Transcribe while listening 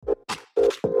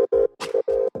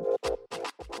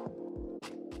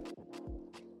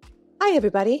Hi,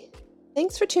 everybody.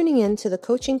 Thanks for tuning in to the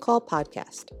Coaching Call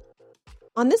podcast.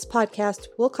 On this podcast,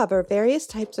 we'll cover various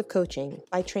types of coaching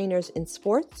by trainers in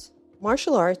sports,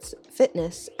 martial arts,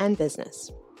 fitness, and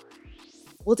business.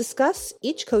 We'll discuss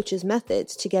each coach's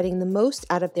methods to getting the most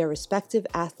out of their respective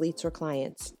athletes or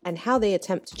clients and how they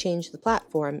attempt to change the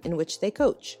platform in which they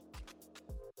coach.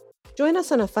 Join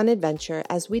us on a fun adventure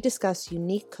as we discuss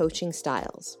unique coaching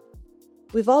styles.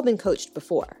 We've all been coached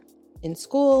before, in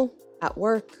school, at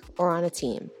work, or on a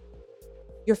team.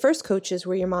 Your first coaches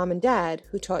were your mom and dad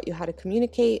who taught you how to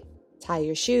communicate, tie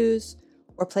your shoes,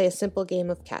 or play a simple game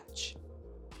of catch.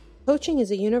 Coaching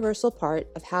is a universal part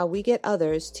of how we get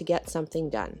others to get something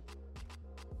done.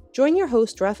 Join your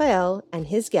host, Raphael, and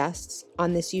his guests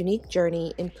on this unique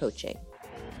journey in coaching.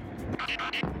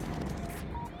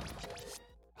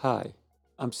 Hi,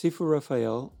 I'm Sifu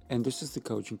Raphael, and this is the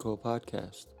Coaching Call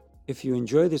podcast. If you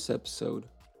enjoy this episode,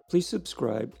 please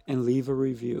subscribe and leave a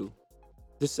review.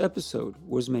 This episode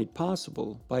was made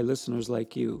possible by listeners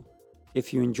like you.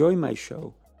 If you enjoy my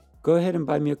show, go ahead and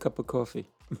buy me a cup of coffee.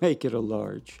 Make it a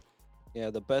large. Yeah,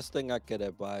 the best thing I could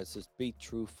advise is be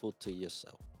truthful to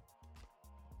yourself.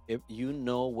 If you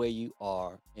know where you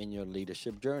are in your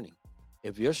leadership journey,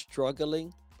 if you're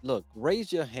struggling, look,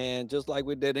 raise your hand just like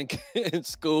we did in, in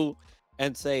school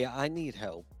and say, I need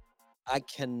help. I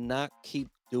cannot keep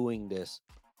doing this.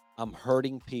 I'm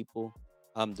hurting people.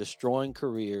 I'm destroying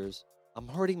careers. I'm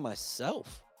hurting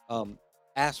myself.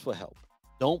 Ask for help.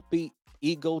 Don't be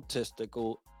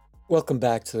egotistical. Welcome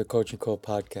back to the Coaching Call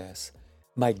podcast.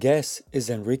 My guest is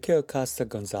Enrique Acosta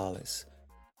Gonzalez.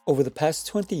 Over the past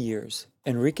 20 years,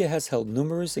 Enrique has held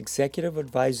numerous executive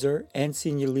advisor and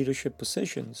senior leadership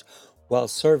positions while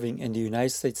serving in the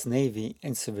United States Navy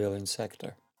and civilian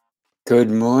sector.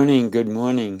 Good morning. Good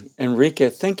morning.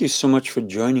 Enrique, thank you so much for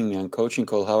joining me on Coaching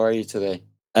Call. How are you today?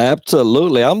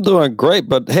 Absolutely. I'm doing great.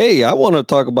 But hey, I want to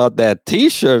talk about that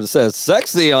t-shirt that says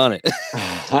sexy on it.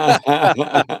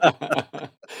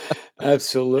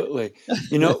 Absolutely.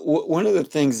 One of the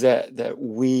things that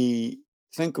we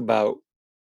think about,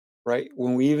 right,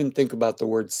 when we even think about the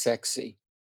word sexy,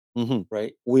 Mhm.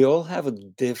 right, we all have a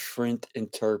different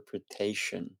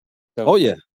interpretation, Oh, don't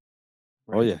yeah.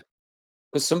 we? Oh, Right? yeah.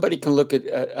 Because somebody can look at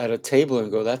a table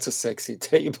and go, "That's a sexy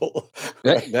table,"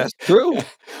 right? That's true. Or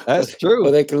That's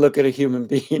true. they can look at a human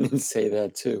being and say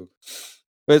that too.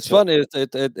 But it's So, funny,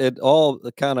 it all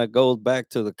kinda goes back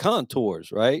to the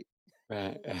contours, right?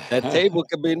 right. That table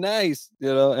could be nice,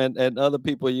 and other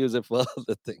people use it for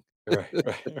other things. Right, right,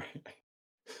 right.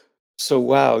 So,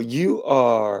 wow, you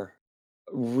are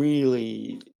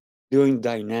really doing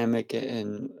dynamic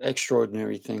and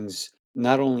extraordinary things,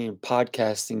 not only in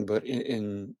podcasting, but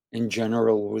in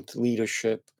general with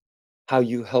leadership, how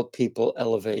you help people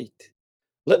elevate.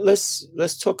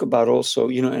 Let's talk about also,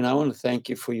 and I want to thank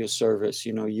you for your service.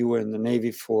 You were in the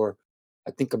Navy for,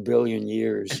 I think, a billion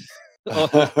years, Oh, it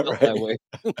felt that right? way.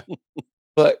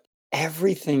 But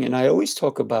everything, and I always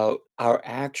talk about our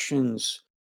actions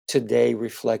today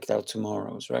reflect our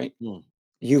tomorrows, right? Mm,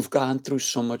 You've gone through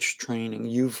so much training.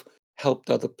 You've helped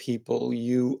other people.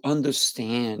 You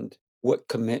understand what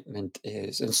commitment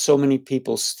is. And so many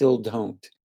people still don't,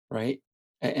 right?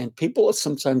 And people are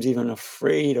sometimes even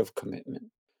afraid of commitment.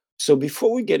 So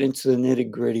before we get into the nitty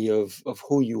gritty of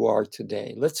who you are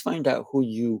today, let's find out who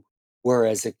you were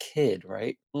as a kid,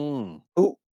 right? mm.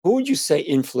 Who would you say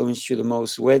influenced you the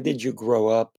most? Where did you grow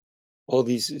up? All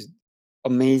these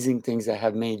amazing things that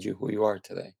have made you who you are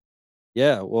today.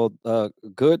 Yeah, well,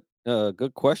 good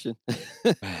question.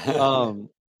 Um,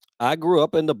 I grew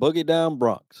up in the Boogie Down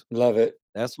Bronx. Love it.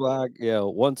 That's why,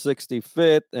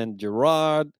 165th and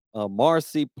Girard,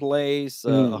 Marcy Place,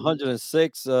 Mm,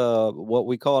 106, what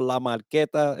we call La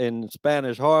Marqueta in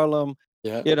Spanish Harlem.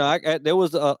 yeah. There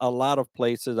was a lot of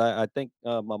places. I think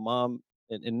my mom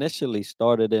initially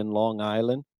started in Long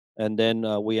Island, and then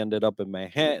we ended up in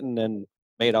Manhattan and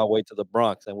made our way to the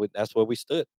Bronx, and that's where we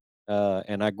stood.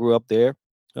 And I grew up there.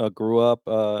 Grew up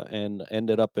and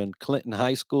ended up in Clinton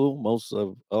High School. Most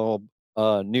of all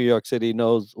New York City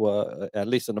knows, well, at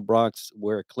least in the Bronx,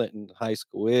 where Clinton High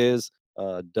School is,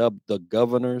 dubbed the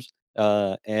Governors,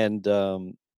 and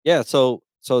yeah, so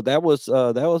that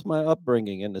was my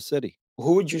upbringing in the city.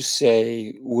 Who would you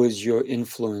say was your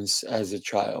influence as a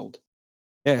child?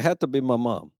 Yeah, it had to be my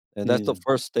mom, and that's the Mm,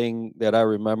 first thing that I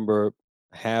remember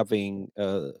having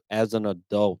as an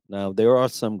adult. Now there are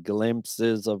some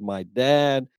glimpses of my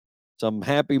dad, some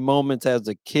happy moments as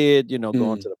a kid, going to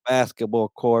mm, the basketball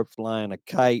court, flying a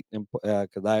kite, and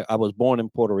because I was born in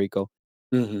Puerto Rico.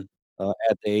 mhm.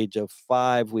 At the age of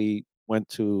 5, we went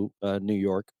to, New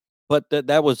York, but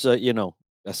that was,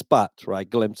 spots, right,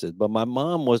 glimpses. But my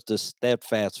mom was the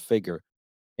steadfast figure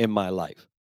in my life.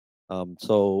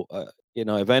 So,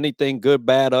 if anything, good,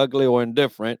 bad, ugly, or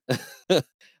indifferent,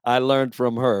 I learned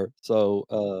from her.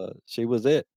 So she was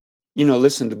it.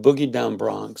 Listen, the boogie down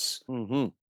Bronx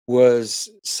Hmm. was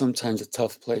sometimes a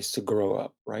tough place to grow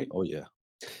up, right? Oh yeah.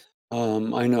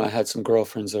 I know I had some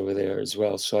girlfriends over there as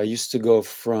well. So I used to go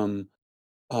from,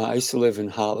 I used to live in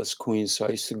Hollis, Queens. So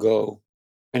I used to go,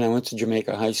 and I went to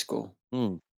Jamaica High School.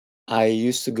 Mm. I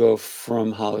used to go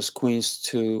from Hollis, Queens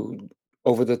to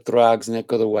over the Throgs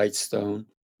Neck of the Whitestone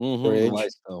Hmm. Bridge.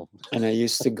 Right. So. And I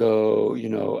used to go,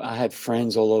 I had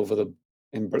friends all over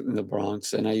in the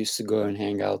Bronx, and I used to go and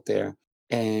hang out there.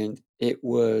 And it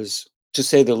was, to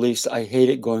say the least, I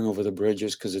hated going over the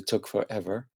bridges because it took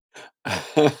forever.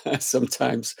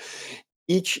 Sometimes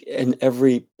each and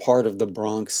every part of the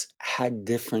Bronx had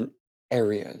different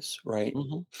areas, right?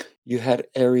 Hmm. You had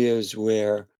areas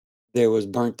where there was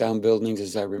burnt down buildings,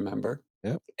 as I remember,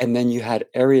 Yep. and then you had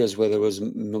areas where there was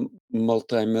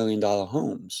multi-million dollar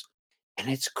homes. And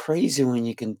it's crazy when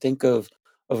you can think of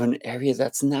an area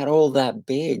that's not all that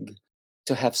big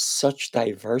to have such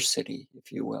diversity,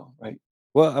 if you will, right?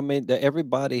 Well, I mean,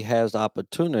 everybody has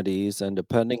opportunities, and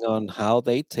depending on how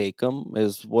they take them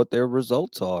is what their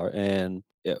results are. And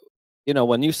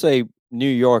when you say New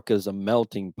York is a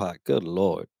melting pot, good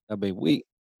lord! I mean,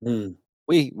 Mm,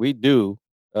 we do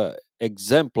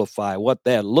exemplify what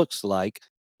that looks like,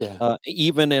 yeah,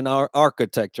 even in our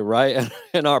architecture, right?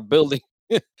 And our building,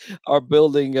 our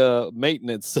building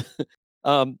maintenance.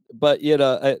 But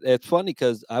it's funny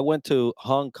because I went to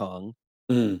Hong Kong,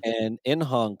 mm, and in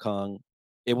Hong Kong,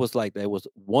 it was like there was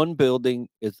one building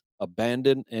is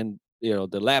abandoned and,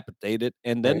 dilapidated,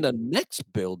 and then right. the next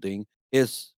building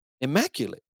is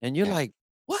immaculate. And you're like,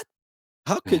 "What?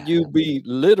 How could you Yeah, be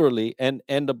literally?" And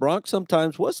the Bronx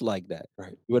sometimes was like that.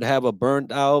 right. You would have a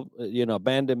burned out,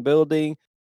 abandoned building,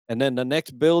 and then the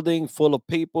next building full of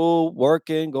people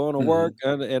working, going to work,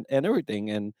 Mhm, and everything.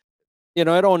 And, it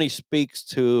only speaks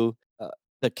to,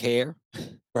 the care.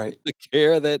 right. The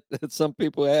care that some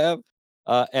people have,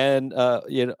 and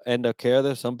the care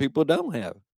that some people don't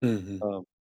have, Mhm.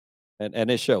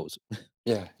 and it shows.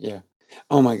 Yeah, yeah.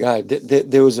 Oh my god,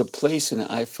 there was a place, and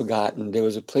I've forgotten, there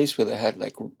was a place where they had,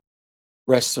 like,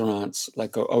 restaurants,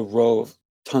 like a row of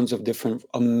tons of different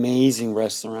amazing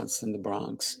restaurants in the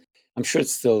Bronx. I'm sure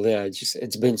it's still there,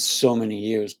 it's been so many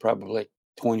years, probably like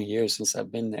 20 years since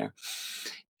I've been there,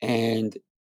 and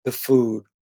the food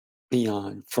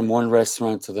beyond, from one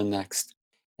restaurant to the next,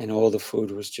 and all the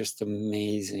food was just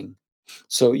amazing.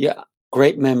 So, yeah,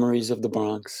 great memories of the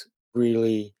Bronx,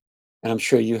 really, and I'm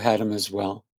sure you had them as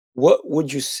well. What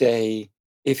would you say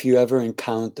if you ever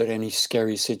encountered any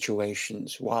scary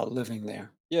situations while living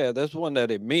there? Yeah, there's one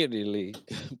that immediately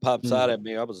pops out Mm, at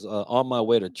me. I was, on my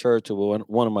way to church with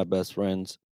one of my best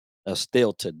friends,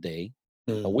 still today.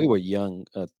 We mm, were young,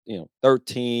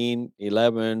 13,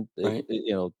 11, right?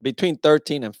 between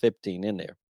 13 and 15 in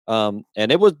there. And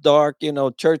it was dark,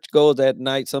 church goes at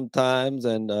night sometimes,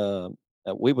 and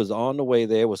we was on the way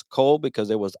there. It was cold because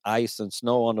there was ice and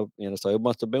snow on so it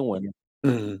must have been winter.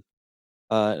 Mhm,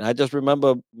 And I just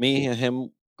remember me and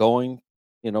him going,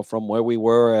 from where we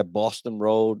were at Boston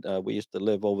Road. We used to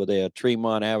live over there,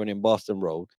 Tremont Avenue, Boston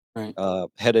Road. right.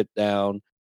 Headed down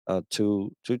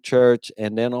to church,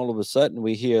 and then all of a sudden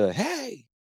we hear, "Hey!"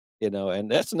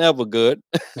 And that's never good.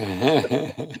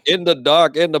 In the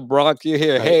dark, in the Bronx, you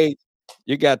hear, Right. "Hey!"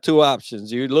 You got two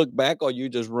options: you look back or you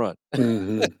just run.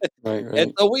 Mhm. Right, And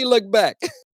right. so we look back.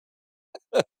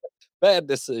 Bad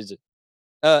decision.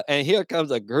 And here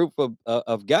comes a group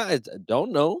of guys that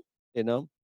don't know, you know.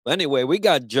 But anyway, we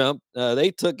got jumped.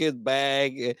 They took his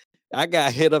bag. I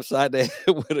got hit upside the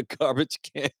head with a garbage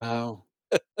can, Wow.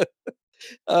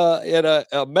 and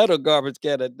a metal garbage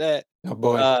can at that. Oh,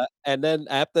 boy. And then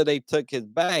after they took his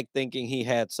bag, thinking he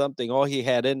had something, all he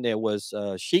had in there was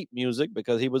sheet music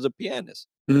because he was a pianist.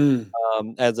 Mm,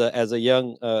 As a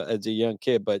young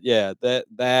kid. But yeah,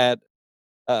 that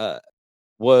uh,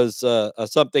 was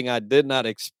something I did not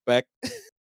expect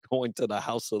going to the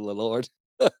house of the Lord.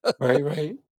 right,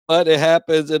 right. But it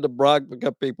happens in the Bronx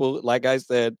because people, like I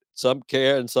said, some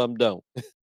care and some don't.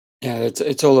 Yeah,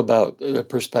 it's all about,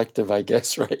 perspective, I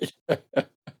guess, right?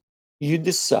 You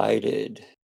decided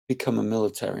become a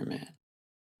military man.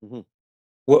 Mhm.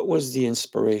 What was the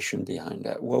inspiration behind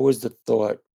that? What was the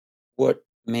thought? What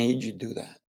made you do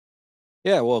that?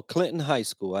 Yeah, well, Clinton High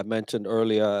School, I mentioned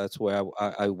earlier, that's where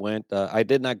I went. I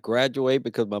did not graduate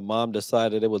because my mom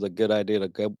decided it was a good idea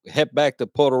to head back to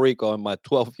Puerto Rico in my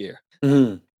 12th year,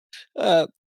 Mhm, uh,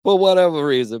 for whatever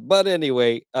reason. But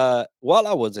anyway, while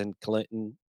I was in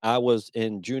Clinton, I was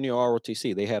in junior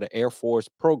ROTC. They had an Air Force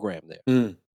program there.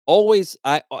 Mm, Always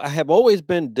I have always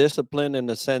been disciplined in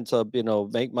the sense of,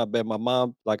 make my bed. My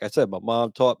mom, like I said, my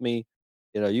mom taught me,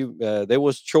 there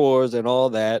was chores and all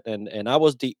that, and I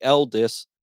was the eldest,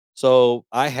 so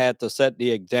I had to set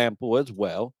the example as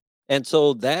well. And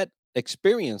so that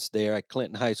experience there at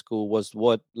Clinton High School was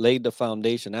what laid the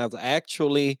foundation. I was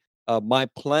actually my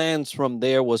plans from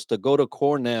there was to go to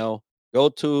Cornell, go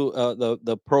to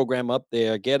the program up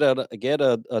there, get a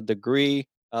degree,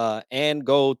 and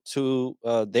go to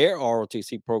their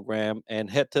ROTC program and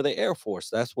head to the Air Force.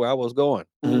 That's where I was going.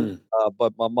 mm.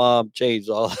 But my mom changed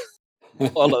all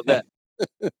all of that.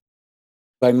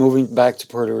 By moving back to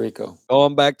Puerto Rico.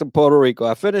 Going back to Puerto Rico,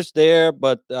 I finished there,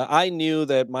 but I knew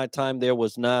that my time there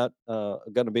was not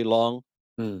going to be long.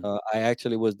 Mm, I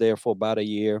actually was there for about a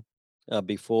year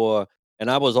before,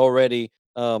 and I was already,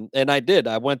 and I did.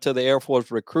 I went to the Air Force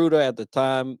recruiter at the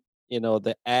time.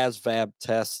 The ASVAB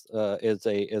test is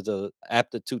a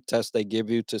aptitude test they give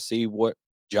you to see what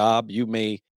job you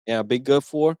may, be good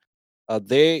for.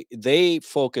 They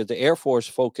focus the Air Force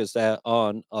focused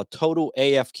on a total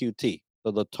AFQT,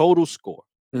 so the total score.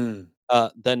 mm,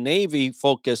 The Navy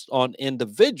focused on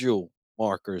individual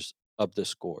markers of the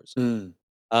scores. mm,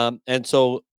 And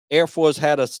so Air Force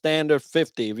had a standard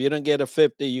 50. If you didn't get a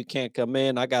 50, you can't come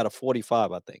in. I got a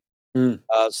 45, I think. mm.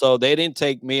 So they didn't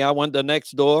take me. I went the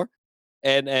next door,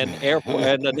 and Air Force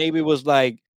and the Navy was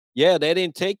like, "Yeah, they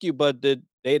didn't take you, but they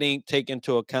didn't take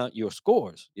into account your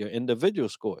scores, your individual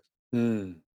scores."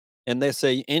 Mm, And they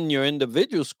say in your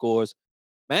individual scores,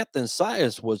 math and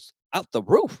science was out the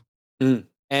roof. mm,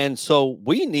 And so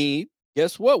we need,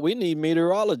 guess what? We need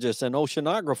meteorologists and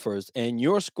oceanographers, and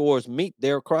your scores meet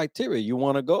their criteria. You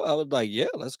want to go? I was like, yeah,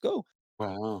 let's go.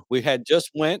 wow. We had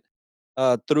just went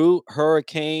through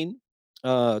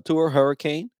to a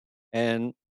hurricane,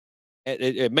 and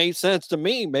it made sense to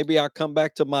me. Maybe I'll come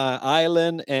back to my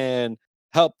island and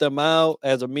help them out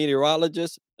as a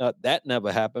meteorologist. That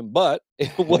never happened, but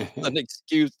it was an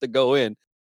excuse to go in.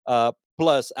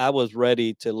 Plus, I was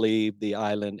ready to leave the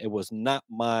island. It was not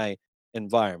my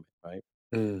environment, right?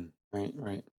 Right,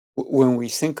 right. When we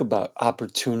think about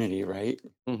opportunity, right?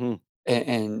 Hmm.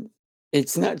 And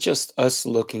it's not just us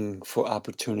looking for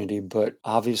opportunity, but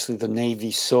obviously the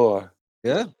Navy saw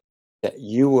Yeah. that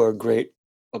you were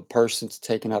a person to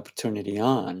take an opportunity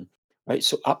on, right?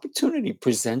 So opportunity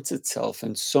presents itself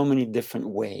in so many different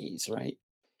ways, right?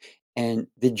 And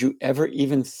did you ever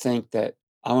even think that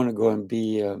I want to go and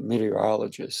be a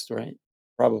meteorologist, right?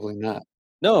 Probably not.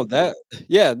 No, that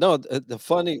yeah, no,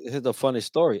 here's a funny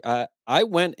story. I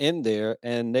went in there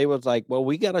and they was like, "Well,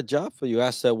 we got a job for you." I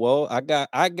said, "Well, I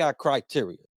got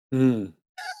criteria." Mm.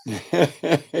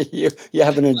 You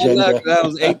have an agenda. I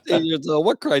was 18 years old.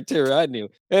 What criteria? I knew.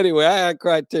 Anyway, I had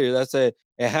criteria. I said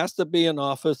it has to be an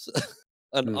office,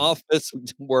 an Mm, office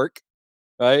work,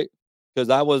 right? Because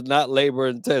I was not labor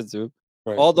intensive.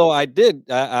 right. Although I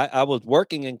was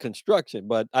working in construction,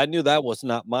 but I knew that was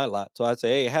not my lot. So I said,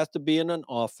 hey, it has to be in an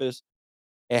office.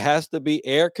 It has to be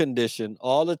air conditioned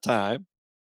all the time.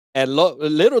 And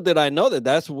little did I know that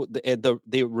that's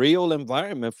the real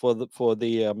environment for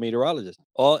the meteorologist.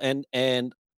 All and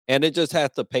it just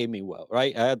had to pay me well,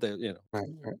 right? I had to, Right,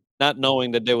 right, not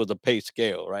knowing that there was a pay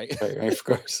scale, right? right, right, of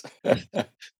course.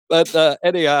 But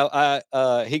anyhow,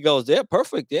 he goes, yeah,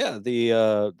 perfect, yeah. The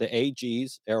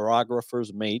AGs,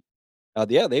 aerographers, mate,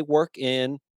 yeah, they work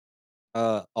in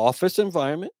office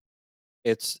environment.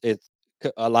 It's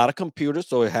a lot of computers,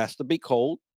 so it has to be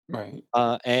cold. Right.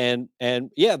 And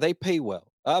yeah, they pay well.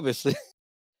 Obviously,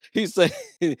 he said,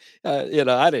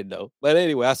 I didn't know, but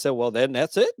anyway, I said, well, then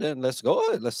that's it. Then let's go.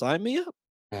 Let's sign me up,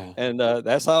 Yeah. and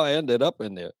that's how I ended up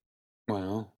in there.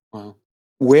 Wow, wow.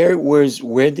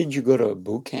 Where did you go to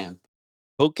boot camp?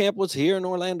 Boot camp was here in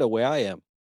Orlando, where I am.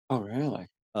 Oh, really?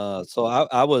 So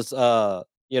I was,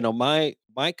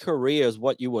 my career is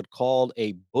what you would call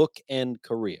a bookend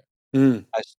career. Mm,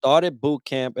 I started boot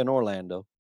camp in Orlando.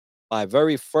 My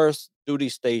very first duty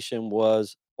station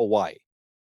was Hawaii.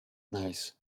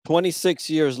 nice. 26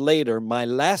 years later, my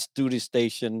last duty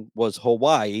station was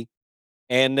Hawaii,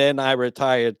 and then I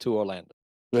retired to Orlando.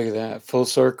 Look at that, full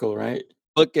circle, right?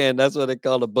 Bookend, that's what they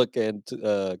call a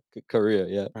bookend career.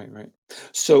 Yeah. Right, right.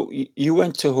 So you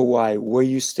went to Hawaii. Were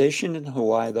you stationed in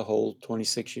Hawaii the whole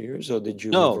 26 years, or did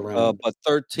you move No, around? but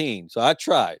 13. So I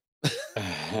tried.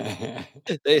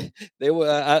 They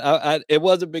were it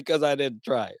wasn't because I didn't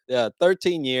try. Yeah,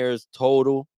 13 years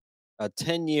total.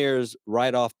 10 years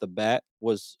right off the bat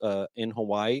was in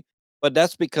Hawaii, but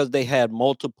that's because they had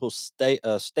multiple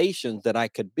stations that I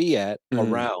could be at Mm,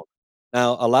 around.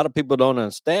 Now, a lot of people don't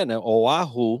understand that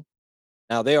Oahu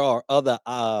Now there are other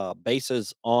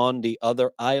bases on the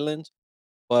other islands,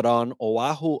 but on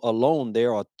Oahu alone,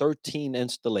 there are 13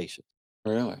 installations.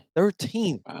 Really?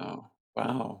 13. Wow.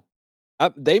 Wow.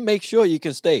 They make sure you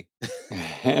can stay.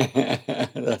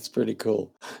 That's pretty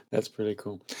cool. That's pretty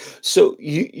cool. So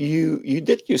you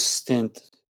did your stint.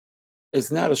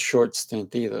 It's not a short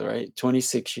stint either, right?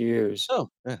 26 years Oh,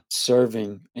 yeah,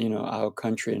 serving, our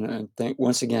country. And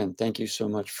once again, thank you so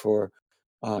much for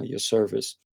your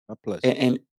service. my pleasure.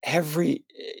 And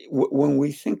when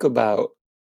we think about,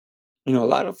 a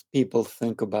lot of people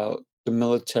think about the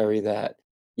military that,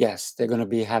 yes, they're going to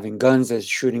be having guns as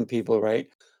shooting people, right?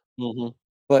 Mhm.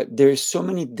 But there's so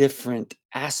many different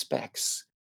aspects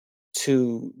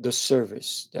to the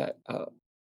service that a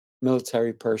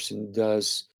military person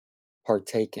does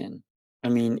partake in. I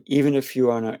mean, even if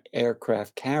you're on an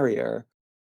aircraft carrier,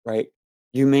 right,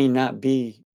 you may not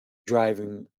be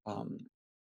driving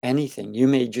anything. You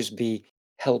may just be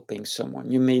helping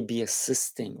someone. You may be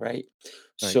assisting, right?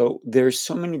 Right. So there's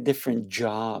so many different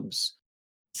jobs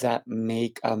that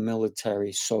make our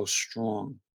military so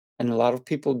strong. And a lot of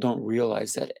people don't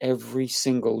realize that every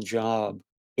single job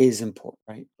is important,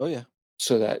 right? Oh, yeah.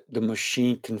 So that the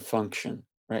machine can function,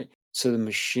 right? So the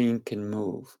machine can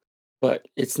move. But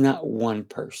it's not one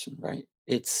person, right?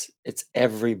 It's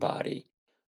everybody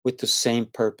with the same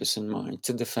purpose in mind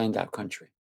to defend our country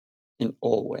in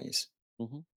all ways.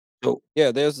 Mhm. So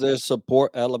Yeah, there's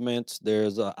support elements,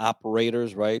 there's,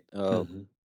 operators, right? mhm,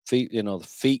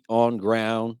 Feet on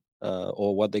ground,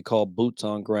 or what they call boots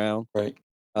on ground. right.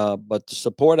 But the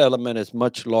support element is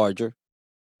much larger,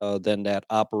 than that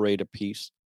operator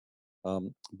piece.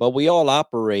 But we all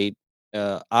operate,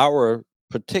 our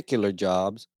particular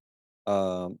jobs,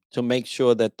 to make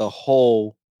sure that the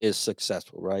whole is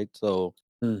successful, right? So,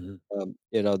 Mhm,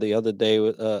 the other day,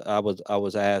 I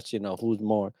was asked, who's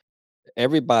more.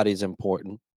 Everybody's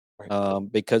important, right.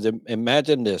 because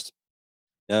imagine this,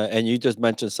 and you just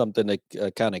mentioned something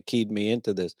that kind of keyed me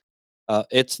into this.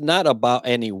 It's not about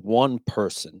any one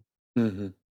person,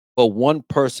 Mhm. but one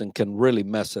person can really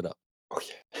mess it up. Oh,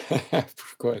 yeah.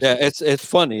 Of course. Yeah, it's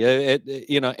funny.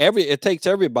 It takes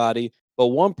everybody, but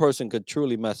one person could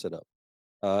truly mess it up,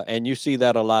 and you see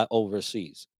that a lot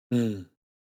overseas. Mm,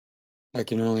 I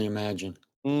can only imagine.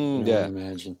 I can only Yeah.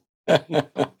 imagine.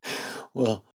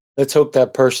 Well, let's hope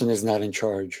that person is not in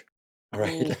charge. All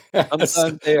right. Mm, So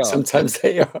sometimes they are. sometimes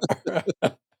they are.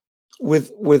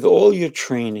 With all your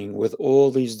training, with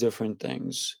all these different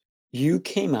things, you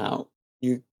came out,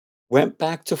 you went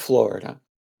back to Florida,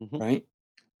 Mhm. right?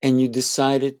 And you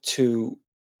decided to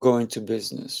go into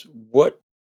business. What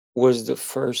was the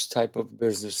first type of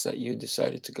business that you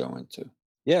decided to go into?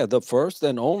 Yeah, the first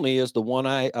and only is the one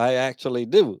I actually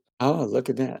do, Oh, look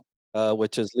at that.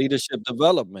 which is leadership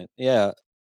development. Yeah,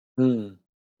 Mm,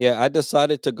 yeah. I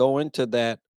decided to go into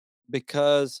that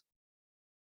because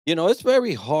it's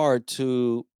very hard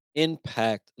to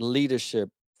impact leadership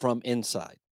from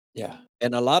inside. yeah.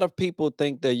 And a lot of people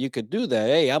think that you could do that.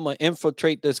 Hey, I'm gonna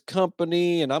infiltrate this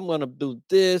company and I'm gonna do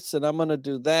this and I'm gonna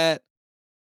do that.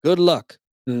 Good luck.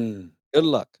 Mm. Good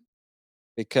luck.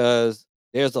 Because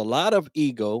there's a lot of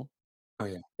ego, Oh,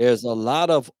 yeah. there's a lot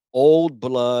of old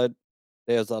blood,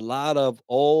 there's a lot of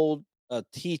old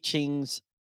teachings,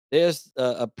 there's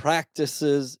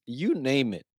practices, you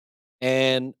name it.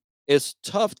 And it's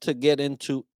tough to get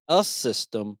into a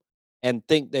system and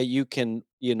think that you can,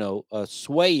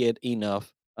 sway it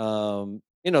enough,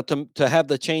 to have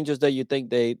the changes that you think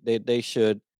they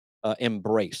should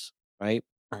embrace, right?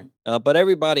 Right. But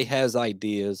everybody has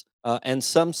ideas, and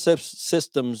some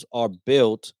systems are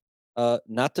built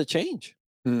not to change.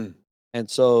 Mm. And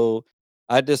so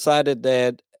I decided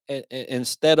that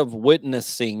instead of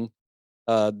witnessing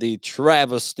the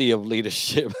travesty of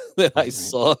leadership that I Right, right.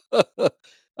 saw.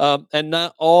 And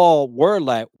not all were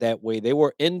like that way. They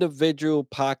were individual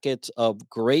pockets of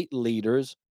great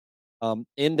leaders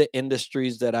in the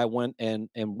industries that I went and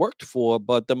worked for,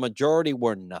 but the majority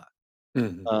were not,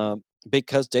 Mhm.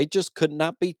 because they just could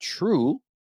not be true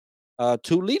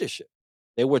to leadership.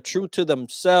 They were true to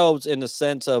themselves in the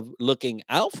sense of looking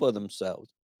out for themselves,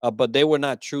 but they were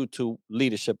not true to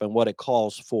leadership and what it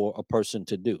calls for a person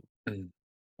to do. Mm.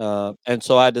 And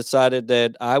so I decided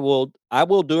that I will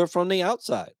do it from the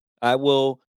outside. I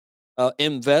will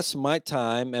invest my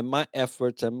time and my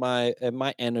efforts and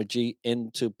my energy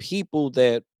into people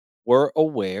that were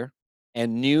aware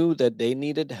and knew that they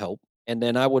needed help, and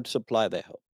then I would supply that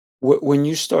help. When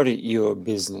you started your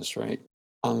business, right,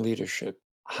 on leadership,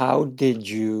 how did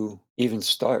you even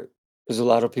start? Because a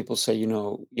lot of people say,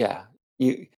 yeah,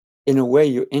 you in a way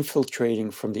you're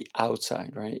infiltrating from the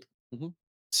outside, right? Mhm.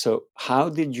 So, how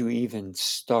did you even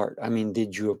start? I mean,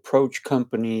 did you approach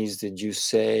companies? Did you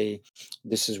say,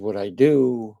 this is what I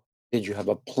do? Did you have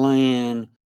a plan?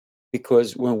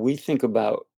 Because when we think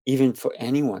about, even for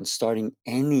anyone starting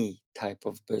any type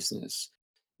of business,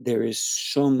 there is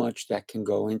so much that can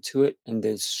go into it, and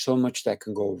there's so much that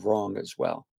can go wrong as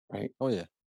well, right? Oh yeah.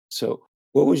 So,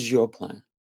 what was your plan?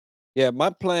 Yeah,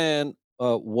 my plan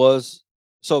was,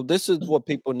 so this is what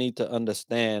people need to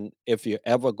understand if you're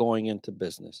ever going into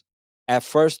business. At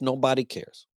first, nobody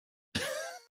cares.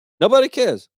 Nobody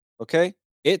cares. Okay.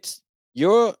 It's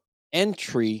your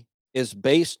entry is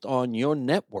based on your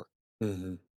network.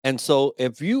 Hmm. And so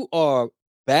if you are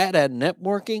bad at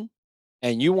networking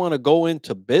and you want to go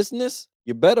into business,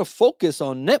 you better focus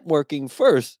on networking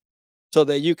first so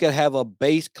that you can have a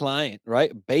base client,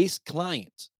 right? Base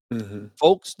clients, Hmm.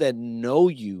 folks that know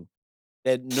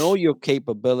your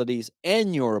capabilities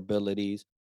and your abilities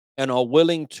and are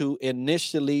willing to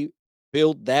initially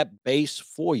build that base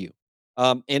for you.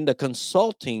 In the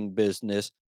consulting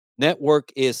business,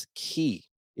 network is key,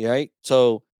 right?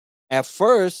 So at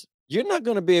first, you're not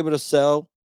going to be able to sell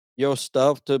your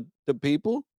stuff to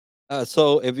people.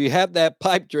 So if you have that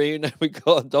pipe dream that we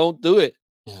call, don't do it.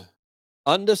 Yeah.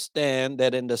 Understand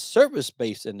that in the service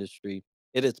based industry,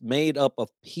 it is made up of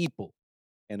people,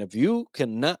 and if you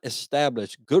cannot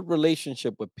establish good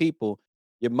relationship with people,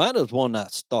 you might as well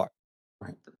not start.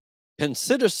 Right.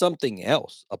 Consider something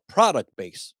else, a product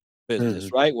based business,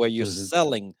 Hmm. right? Where you're Hmm.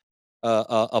 selling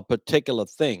a particular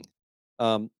thing,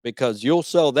 because you'll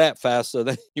sell that faster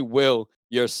than you will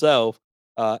yourself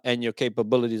and your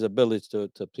capabilities, abilities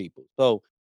to people. So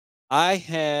I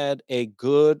had a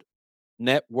good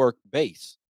network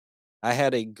base. I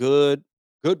had a good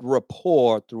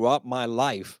rapport throughout my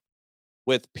life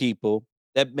with people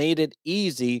that made it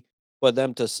easy for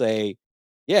them to say,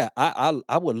 "Yeah,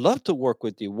 I would love to work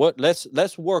with you. What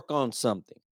let's work on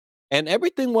something." And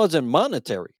everything wasn't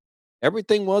monetary.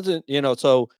 Everything wasn't,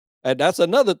 so and that's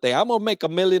another thing. I'm gonna make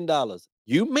 $1 million.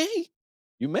 You may,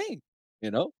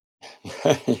 you know,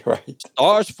 Right.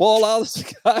 stars fall out of the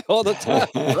sky all the time,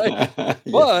 right?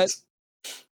 But Yes.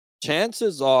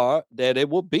 chances are that it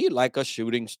will be like a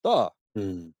shooting star.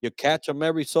 Mm. You catch them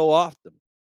every so often.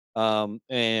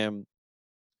 And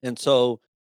so,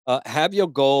 have your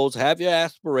goals, have your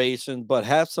aspirations, but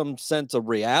have some sense of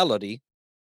reality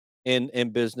in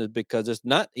business because it's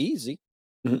not easy.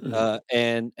 Mm-mm.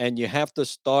 And you have to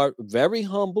start very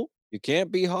humble. You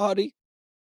can't be haughty.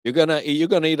 You're gonna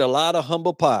eat a lot of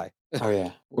humble pie, Oh,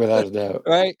 yeah, without a doubt.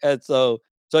 right? And so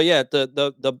yeah,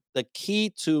 the key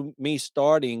to me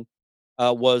starting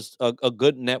was a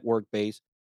good network base,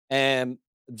 and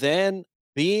then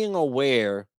being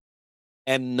aware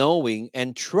and knowing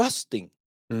and trusting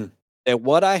Mm. that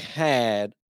what I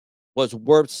had was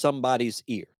worth somebody's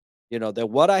ear. That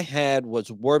what I had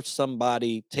was worth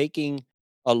somebody taking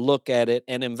a look at it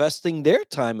and investing their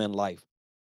time in life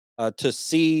to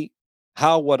see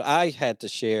how what I had to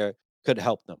share could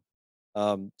help them.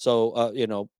 So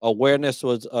awareness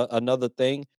was another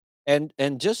thing, and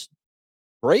just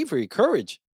bravery,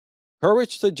 courage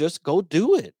to just go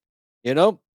do it. You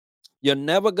know, you're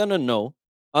never gonna know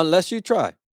unless you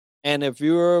try. And if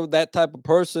you're that type of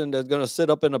person that's gonna sit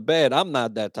up in a bed, I'm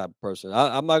not that type of person.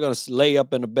 I'm not gonna lay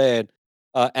up in a bed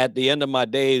at the end of my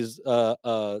days,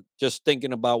 just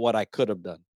thinking about what I could have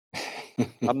done.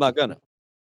 I'm not gonna.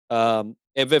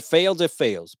 If it fails, it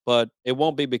fails, but it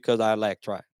won't be because I lack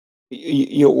trying.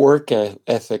 Your work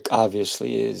ethic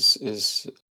obviously is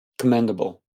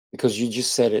commendable because you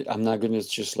just said it. I'm not going to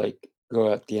just like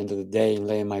go at the end of the day and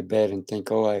lay in my bed and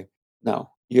think, oh, I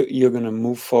no. You're going to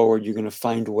move forward. You're going to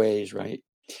find ways, right?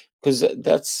 Because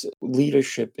that's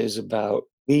leadership is about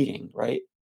leading, right?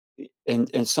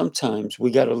 And sometimes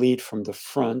we got to lead from the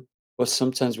front, but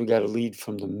sometimes we got to lead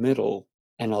from the middle,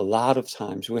 and a lot of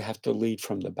times we have to lead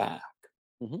from the back.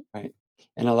 Mhm. Right.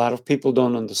 And a lot of people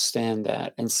don't understand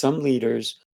that. And some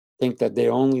leaders think that they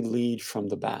only lead from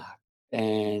the back.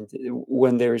 And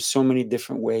when there is so many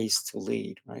different ways to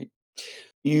lead, right?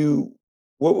 You,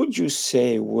 what would you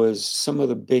say was some of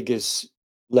the biggest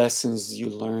lessons you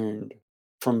learned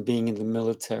from being in the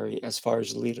military as far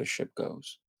as leadership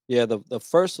goes? Yeah, the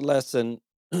first lesson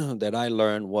that I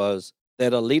learned was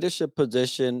that a leadership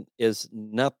position is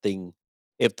nothing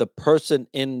if the person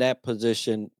in that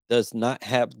position does not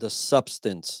have the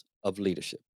substance of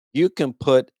leadership. You can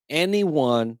put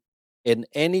anyone in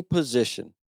any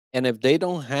position, and if they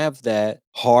don't have that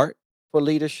heart for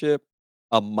leadership,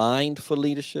 a mind for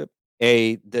leadership,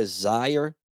 a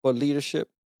desire for leadership,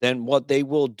 then what they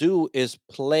will do is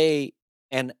play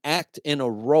and act in a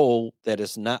role that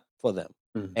is not for them.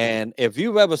 Mm. And if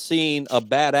you've ever seen a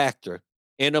bad actor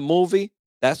in a movie,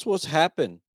 that's what's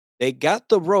happened. They got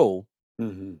the role,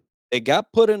 Mhm. they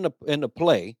got put in the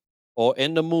play or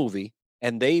in the movie,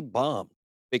 and they bombed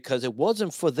because it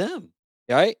wasn't for them,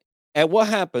 right? And what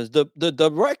happens? The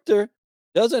director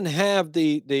doesn't have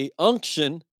the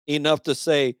unction enough to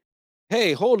say,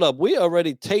 "Hey, hold up, we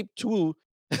already taped 2,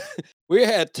 we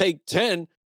had take 10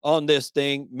 on this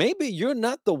thing. Maybe you're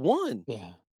not the one."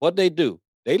 Yeah. What they do?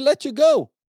 They let you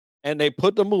go, and they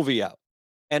put the movie out.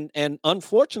 And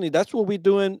unfortunately, that's what we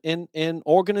do in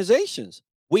organizations.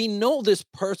 We know this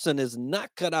person is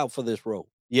not cut out for this role,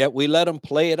 yet we let them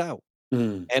play it out.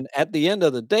 Mm. And at the end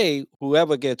of the day,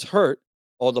 whoever gets hurt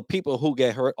or the people who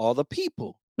get hurt are the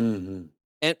people. Mhm.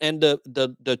 And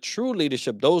the true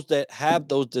leadership, those that have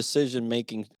those decision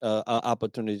making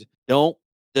opportunities, don't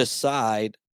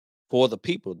decide for the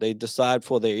people. They decide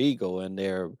for their ego and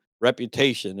their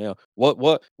reputation. You know,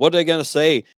 what are they gonna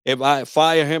say if I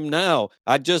fire him now?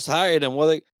 I just hired him.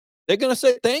 They're gonna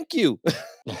say thank you.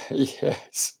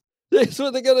 Yes. That's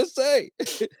what they're gonna say.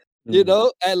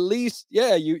 Mm. At least,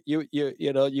 yeah, you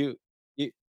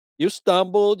you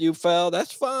stumbled, you fell,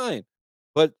 that's fine.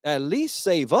 But at least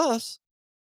save us.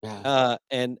 Yeah.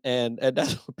 And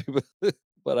that's what people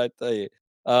but I tell you,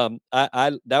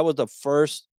 I that was the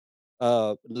first,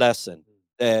 lesson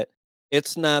that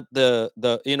it's not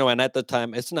and at the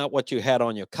time, it's not what you had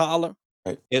on your collar,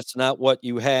 Right. it's not what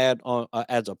you had on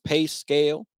as a pay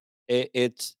scale,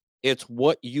 it's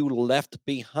what you left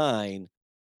behind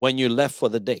when you left for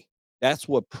the day. That's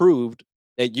what proved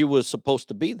that you were supposed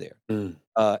to be there. Mm.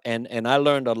 And I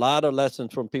learned a lot of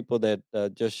lessons from people that,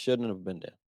 just shouldn't have been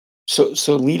there.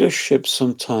 So leadership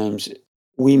sometimes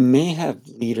we may have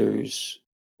leaders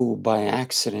who by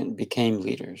accident became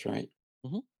leaders, right?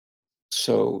 Mhm,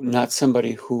 So not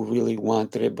somebody who really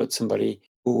wanted it, but somebody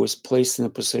who was placed in a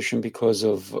position because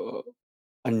of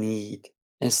a need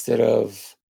instead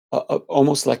of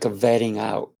almost like a vetting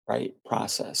out, right,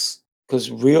 process.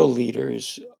 Because real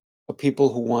leaders are people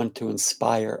who want to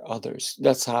inspire others.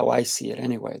 That's how I see it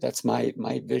anyway. That's my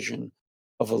vision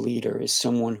of a leader is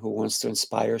someone who wants to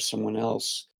inspire someone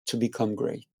else to become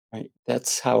great, right?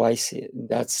 That's how I see it.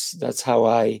 That's how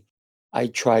I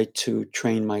try to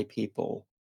train my people.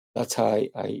 That's how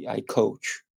I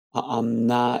coach. I'm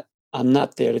not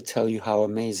there to tell you how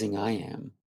amazing I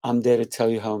am. I'm there to tell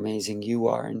you how amazing you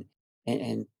are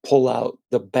and pull out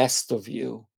the best of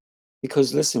you.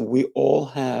 Because listen, we all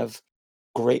have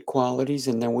great qualities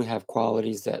and then we have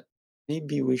qualities that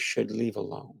maybe we should leave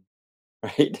alone,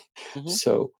 right? mhm.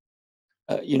 So,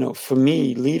 for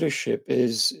me, leadership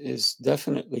is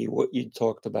definitely what you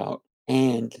talked about,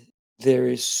 and there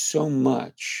is so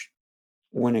much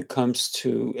when it comes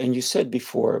to and you said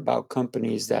before about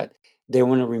companies that they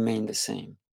want to remain the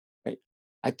same, right?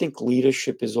 I think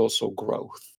leadership is also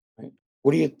growth, right?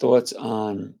 What are your thoughts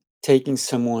on taking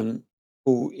someone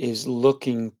who is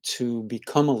looking to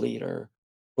become a leader,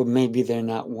 but maybe they're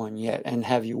not one yet, and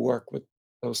have you work with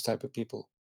those type of people?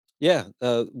 Yeah,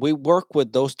 we work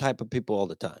with those type of people all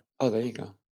the time, Oh, there you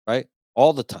go. right?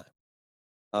 All the time.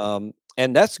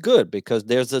 And that's good because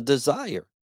there's a desire.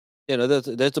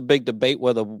 There's a big debate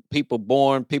whether people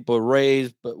born, people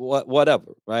raised, but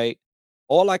whatever, right?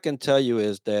 All I can tell you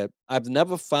is that I've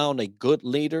never found a good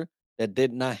leader that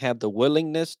did not have the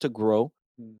willingness to grow,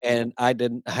 Mm, and I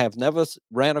didn't have never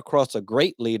ran across a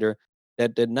great leader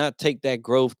that did not take that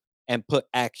growth and put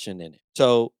action in it.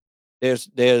 So there's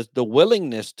the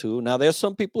willingness to. Now there's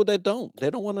some people that don't. They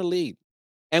don't want to lead,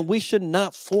 and we should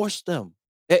not force them.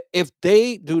 If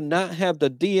they do not have the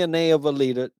DNA of a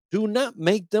leader, do not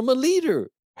make them a leader.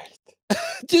 right.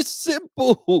 Just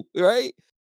simple, right?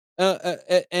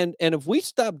 And if we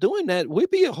stop doing that, we'd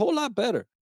be a whole lot better.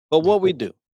 But Yeah. what we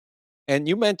do, and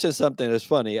you mentioned something that's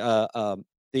funny,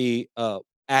 the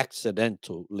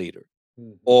accidental leader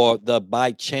Mhm. or the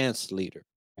by chance leader.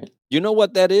 Right. You know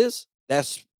what that is?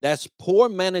 That's poor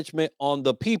management on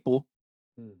the people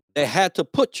Mm, that had to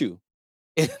put you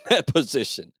in that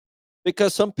position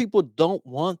because some people don't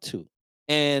want to,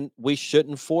 and we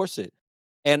shouldn't force it.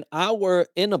 And our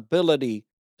inability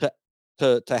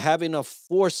to to have enough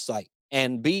foresight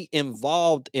and be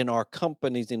involved in our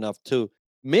companies enough to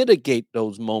mitigate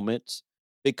those moments,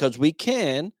 because we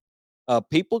can,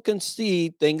 people can see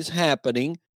things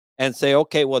happening and say,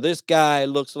 okay, well, this guy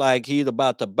looks like he's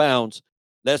about to bounce,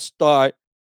 let's start,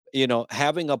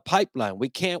 having a pipeline. We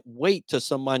can't wait till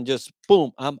someone just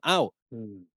boom, I'm out.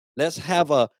 mm, Let's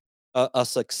have a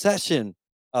succession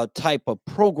type of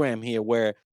program here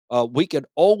where we could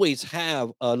always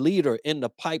have a leader in the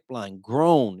pipeline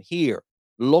grown here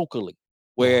locally.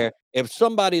 Yeah. where if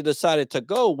somebody decided to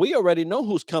go, we already know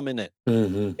who's coming in.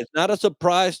 Mhm. It's not a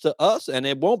surprise to us, and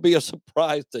it won't be a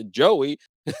surprise to Joey.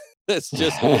 It's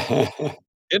just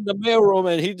in the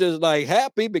mailroom, and he just, like,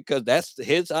 happy because that's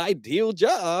his ideal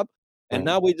job, and Right.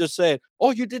 now we just said,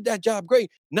 "Oh, you did that job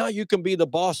great. Now you can be the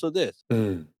boss of this,"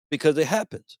 Mm. because it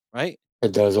happens, right?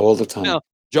 It does all the time. Now,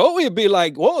 Joey would be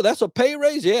like, "Whoa, that's a pay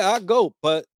raise? Yeah, I'll go,"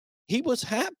 but he was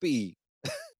happy.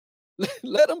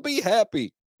 Let him be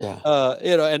happy. Yeah.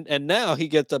 And now he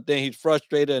gets up there, he's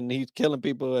frustrated, and he's killing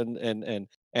people and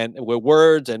with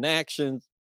words and actions.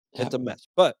 It's Yep. a mess.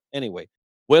 But anyway,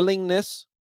 willingness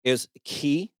is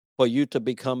key for you to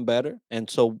become better. And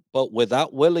so, but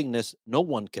without willingness, no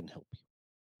one can help you.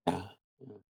 Yeah.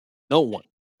 Yeah. No one.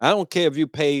 I don't care if you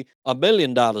pay $1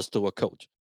 million to a coach.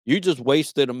 You just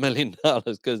wasted $1 million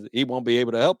because he won't be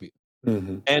able to help you.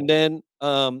 Mhm. And then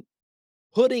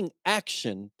putting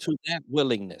action to that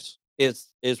willingness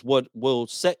is what will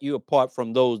set you apart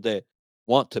from those that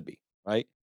want to be, right?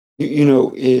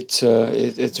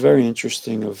 It's very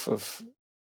interesting of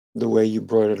the way you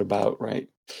brought it about, right?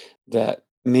 That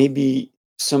maybe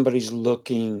somebody's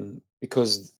looking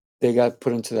because they got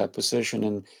put into that position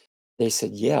and they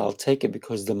said, "Yeah, I'll take it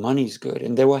because the money's good."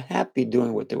 And they were happy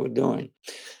doing what they were doing.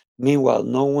 Meanwhile,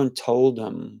 no one told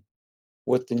them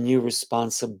what the new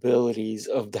responsibilities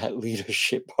of that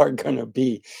leadership are gonna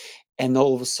be. And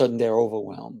all of a sudden they're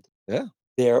overwhelmed. Yeah.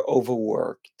 They're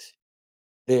overworked.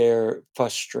 They're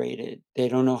frustrated. They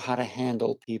don't know how to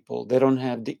handle people. They don't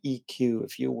have the EQ,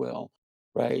 if you will,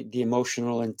 right? The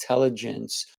emotional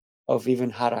intelligence of even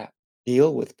how to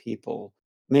deal with people.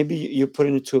 Maybe you're put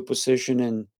into a position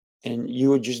and you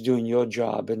were just doing your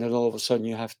job, and then all of a sudden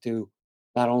you have to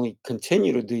not only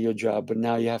continue to do your job, but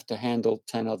now you have to handle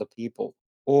 10 other people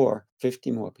or 50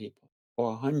 more people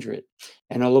or 100.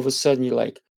 And all of a sudden you're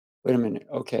like, wait a minute,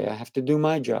 okay, I have to do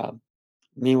my job.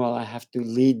 Meanwhile, I have to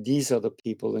lead these other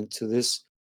people into this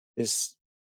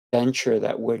venture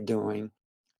that we're doing,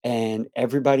 and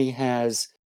everybody has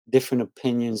different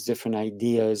opinions, different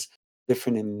ideas,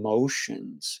 different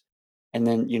emotions. And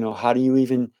then, how do you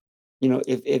even,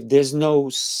 if there's no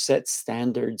set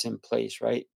standards in place,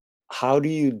 right? How do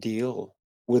you deal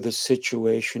with a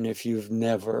situation if you've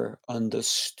never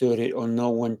understood it or no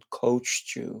one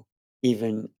coached you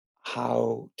even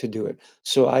how to do it?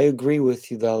 So I agree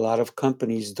with you that a lot of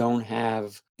companies don't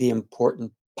have the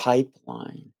important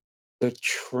pipeline, the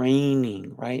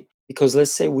training, right? Because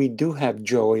let's say we do have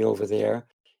Joey over there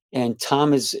and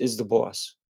Tom is the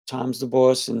boss. Tom's the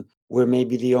boss and we're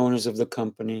maybe the owners of the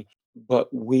company,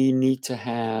 but we need to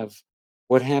have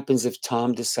what happens if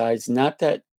Tom decides not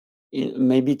that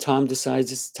maybe Tom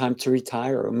decides it's time to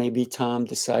retire, or maybe Tom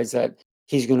decides that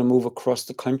he's going to move across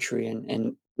the country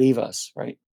and leave us,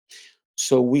 right?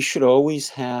 So we should always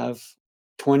have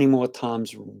 20 more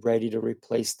Toms ready to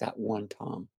replace that one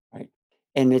Tom, right?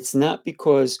 And it's not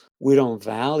because we don't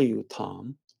value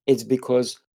Tom, it's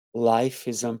because life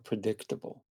is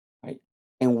unpredictable, right?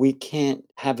 And we can't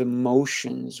have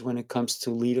emotions when it comes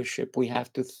to leadership. We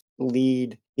have to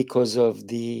lead because of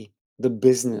the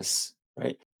business,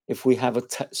 right? If we have a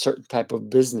certain type of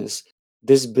business,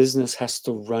 this business has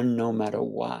to run no matter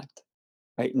what,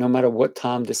 right? No matter what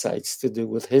Tom decides to do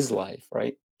with his life,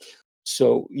 right?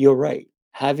 So you're right.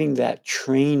 Having that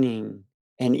training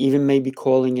and even maybe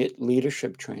calling it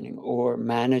leadership training or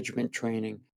management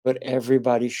training, but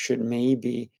everybody should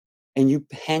maybe, and you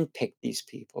handpick these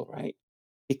people, right?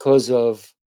 Because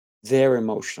of their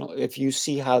emotional. If you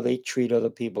see how they treat other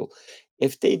people,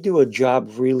 if they do a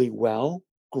job really well,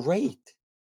 great.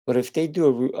 But if they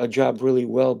do a job really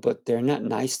well, but they're not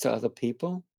nice to other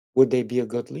people, would they be a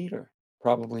good leader?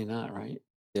 Probably not, right?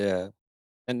 Yeah.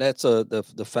 And that's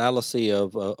the fallacy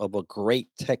of a great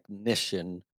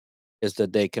technician is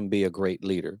that they can be a great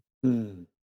leader. Hmm,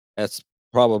 That's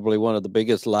probably one of the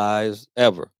biggest lies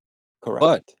ever. But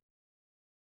correct.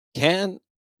 can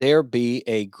there be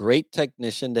a great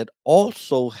technician that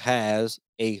also has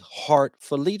a heart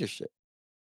for leadership?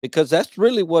 Because that's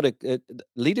really what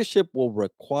leadership will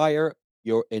require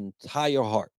your entire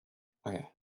heart. Okay.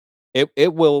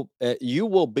 It will you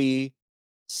will be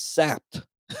sapped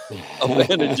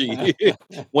of energy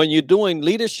when you're doing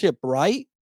leadership right.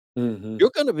 Mhm,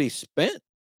 You're going to be spent,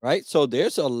 right? So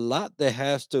there's a lot that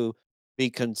has to be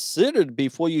considered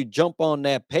before you jump on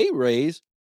that pay raise,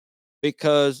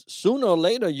 because sooner or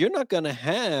later you're not going to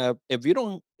have, if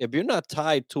you're not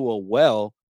tied to a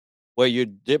well where you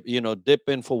dip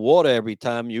in for water every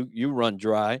time you run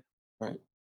dry, right.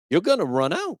 you're going to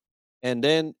run out. And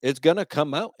then it's going to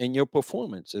come out in your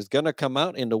performance. It's going to come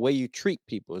out in the way you treat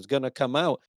people. It's going to come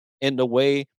out in the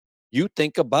way you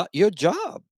think about your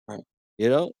job, Right. you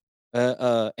know?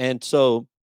 And so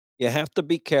you have to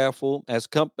be careful as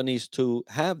companies to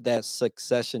have that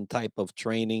succession type of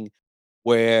training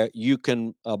where you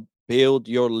can build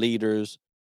your leaders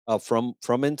from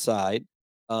inside,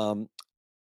 um,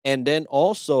 and then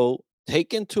also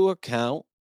take into account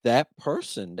that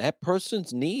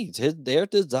person's needs, their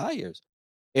desires.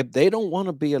 If they don't want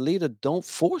to be a leader, don't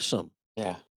force them.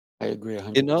 Yeah, I agree You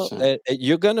 100%. know that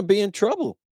you're going to be in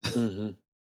trouble. Mhm.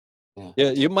 Yeah.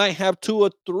 Yeah, you might have two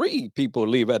or three people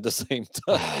leave at the same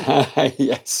time.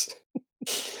 Yes.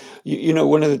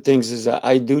 One of the things is that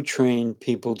I do train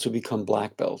people to become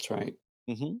black belts, right?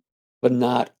 Hmm. But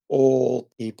not all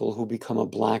people who become a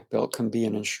black belt can be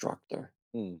an instructor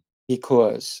Mm,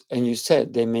 because, and you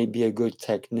said they may be a good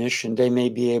technician, they may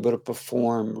be able to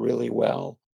perform really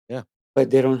well, yeah. but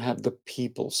they don't have the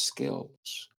people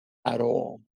skills at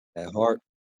all. At heart,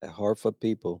 at heart for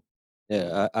people.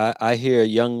 Yeah, I hear a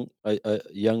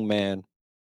young man,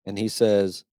 and he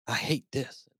says, "I hate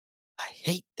this, I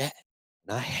hate that,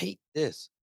 and I hate this."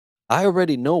 I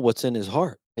already know what's in his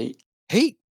heart. They,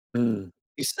 Hate. mm,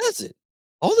 He says it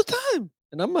all the time,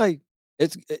 and I'm like,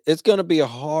 it's gonna be a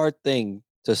hard thing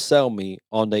to sell me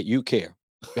on that you care.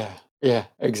 yeah, yeah,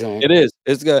 It exactly. is.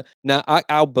 It's gonna now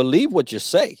I'll believe what you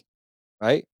say,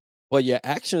 right? But your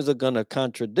actions are gonna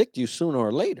contradict you sooner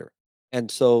or later. And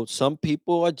so some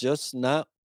people are just not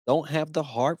don't have the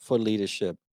heart for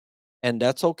leadership, and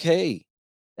that's okay.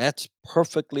 That's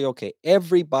perfectly okay.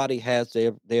 Everybody has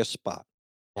their spot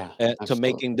Yeah, to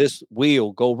making absolutely. this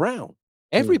wheel go round. Mhm.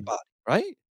 Everybody,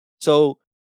 right? So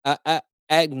I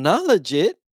acknowledge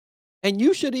it, and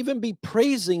you should even be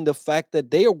praising the fact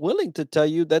that they are willing to tell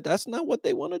you that that's not what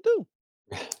they want to do.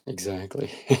 Exactly.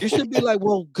 You should be like,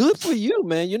 "Well, good for you,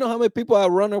 man. You know how many people I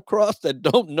run across that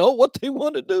don't know what they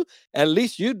wanna do? At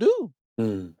least you do.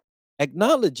 Mm,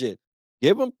 Acknowledge it.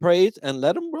 Give them praise and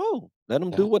let them roll. Let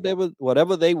them do yeah,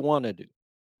 whatever they wanna do,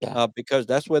 yeah, because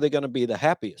that's where they're gonna be the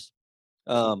happiest.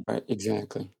 Um, right,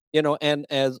 exactly. and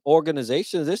as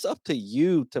organizations, it's up to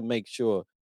you to make sure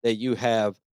that you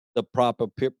have the proper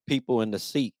people in the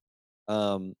seat.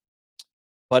 Um,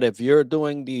 but if you're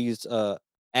doing these,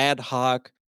 ad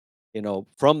hoc,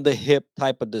 from the hip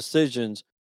type of decisions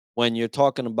when you're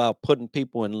talking about putting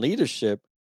people in leadership,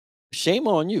 shame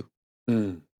on you.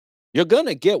 Mm, You're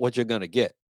gonna get what you're gonna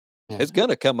get. yeah, It's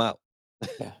gonna come out.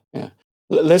 yeah, yeah.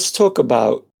 Let's talk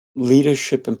about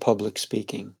leadership and public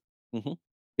speaking Mhm.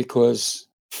 because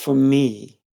for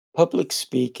me, public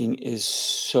speaking is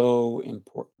so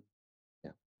important.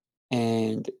 Yeah.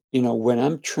 And, when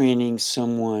I'm training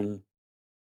someone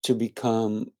to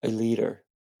become a leader,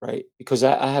 right? Because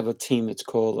I have a team, it's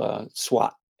called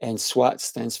SWAT, and SWAT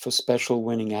stands for Special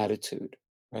Winning Attitude,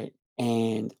 right?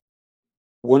 And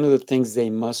one of the things they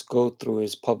must go through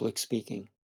is public speaking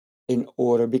in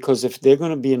order, because if they're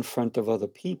going to be in front of other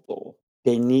people,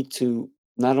 they need to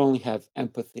not only have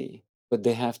empathy, but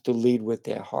they have to lead with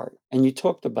their heart. And you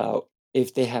talked about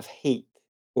if they have hate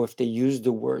or if they use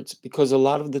the words, because a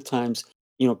lot of the times,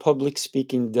 public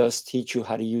speaking does teach you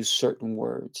how to use certain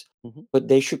words, Mhm. but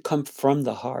they should come from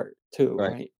the heart too,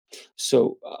 Right. right?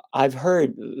 So I've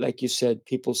heard, like you said,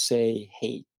 people say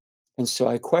hate. And so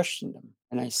I question them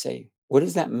and I say, what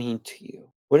does that mean to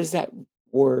you? What does that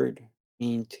word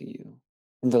mean to you?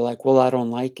 And they're like, well, I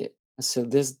don't like it. I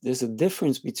said, there's a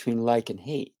difference between like and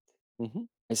hate. Mhm.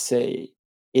 I say,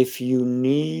 if you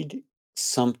need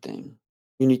something,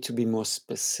 you need to be more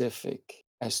specific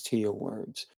as to your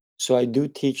words. So I do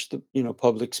teach the,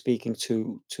 public speaking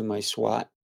to my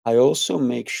SWAT. I also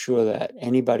make sure that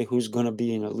anybody who's going to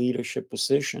be in a leadership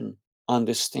position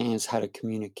understands how to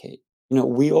communicate.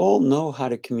 We all know how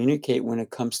to communicate when it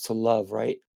comes to love,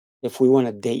 right? If we want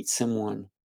to date someone,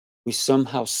 we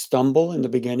somehow stumble in the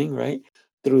beginning, right?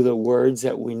 Through the words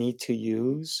that we need to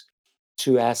use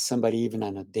to ask somebody even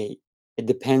on a date. It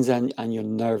depends on your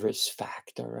nervous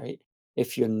factor, right?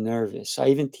 If you're nervous. I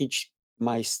even teach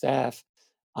my staff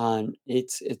on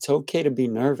it's okay to be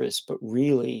nervous, but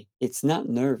really it's not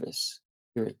nervous.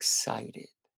 You're excited.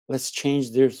 Let's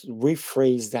change this,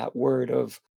 rephrase that word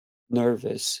of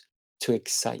nervous to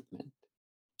excitement.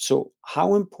 So,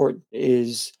 how important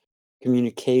is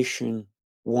communication,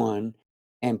 one,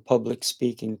 and public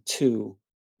speaking, two,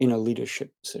 in a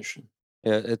leadership position?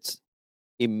 Yeah, it's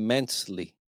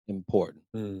immensely important.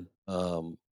 Mm,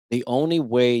 Um, the only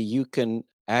way you can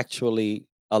actually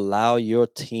allow your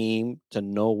team to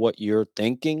know what you're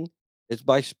thinking is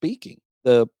by speaking.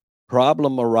 The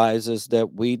problem arises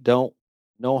that we don't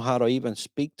know how to even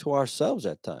speak to ourselves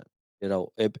at times.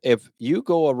 If you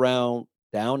go around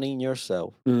downing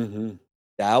yourself, mhm,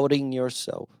 doubting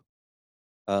yourself,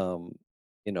 um,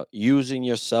 using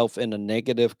yourself in a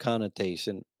negative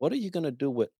connotation, what are you going to do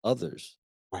with others?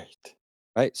 Right.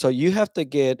 Right. So you have to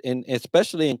get in,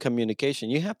 especially in communication,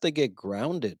 you have to get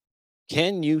grounded.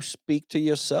 Can you speak to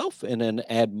yourself in an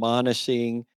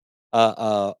admonishing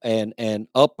and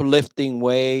uplifting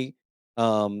way?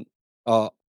 Um, uh,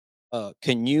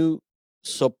 can you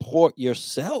support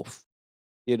yourself,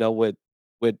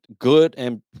 with good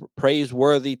and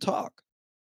praiseworthy talk?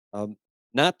 Um,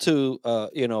 Not to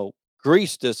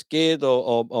grease the skid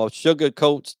or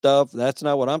sugarcoat stuff. That's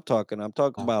not what I'm talking. I'm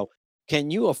talking Oh, about,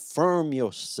 can you affirm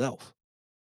yourself?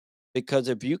 Because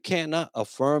if you cannot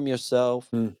affirm yourself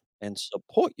mm, and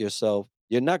support yourself,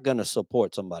 you're not going to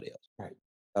support somebody else. right.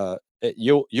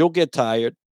 You'll get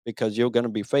tired because you're going to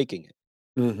be faking it.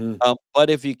 Mhm. But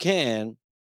if you can,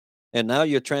 and now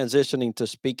you're transitioning to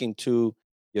speaking to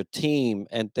your team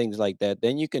and things like that,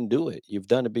 then you can do it. You've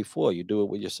done it before. You do it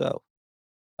with yourself.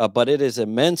 But it is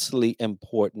immensely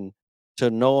important to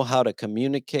know how to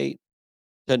communicate,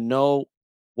 to know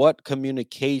what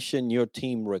communication your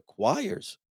team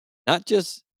requires, not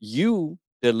just you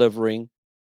delivering.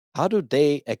 How do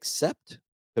they accept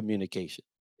communication?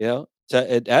 So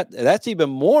that's even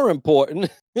more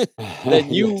important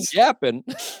than you Yes. yapping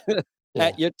Yeah.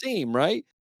 at your team, right?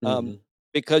 Um, Mhm.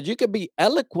 because you can be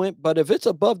eloquent, but if it's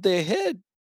above their head,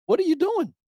 what are you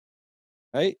doing,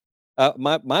 right?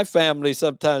 My family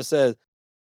sometimes says,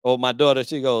 or my daughter,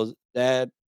 she goes,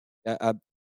 "Dad,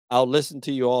 I'll listen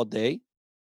to you all day,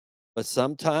 but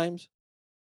sometimes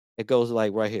it goes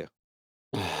like right here.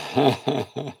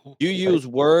 You Right. use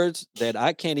words that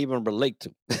I can't even relate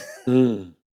to."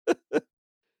 Mm,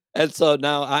 And so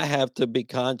now I have to be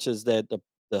conscious that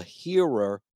the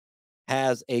hearer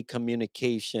has a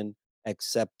communication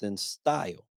acceptance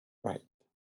style. right.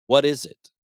 What is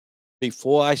it?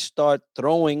 Before I start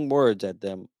throwing words at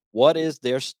them, what is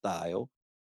their style?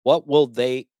 What will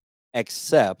they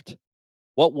accept?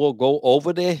 What will go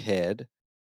over their head?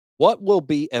 What will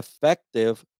be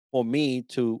effective for me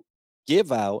to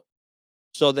give out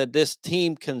so that this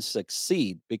team can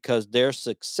succeed? Because their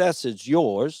success is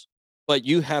yours, but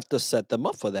you have to set them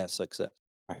up for that success.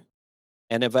 Right.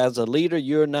 And if, as a leader,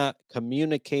 you're not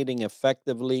communicating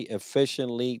effectively,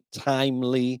 efficiently,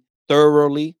 timely,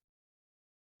 thoroughly,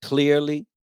 clearly,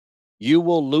 you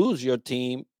will lose your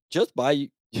team just by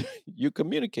you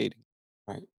communicating.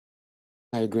 Right.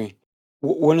 I agree.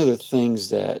 One of the things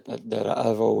that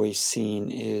I've always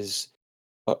seen is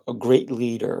a great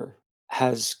leader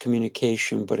has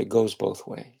communication, but it goes both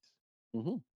ways.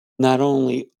 Mhm. Not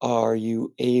only are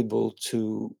you able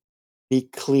to be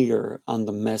clear on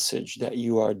the message that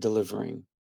you are delivering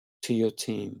to your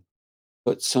team,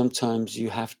 but sometimes you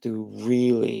have to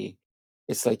really,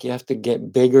 it's like you have to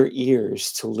get bigger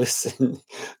ears to listen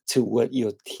to what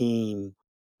your team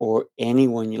or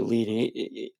anyone you're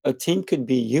leading. A team could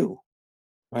be you,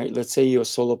 right? Let's say you're a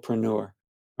solopreneur,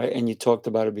 right? And you talked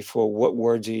about it before. What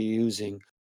words are you using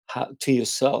to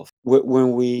yourself?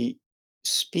 When we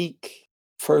speak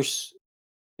first,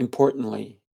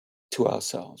 importantly, to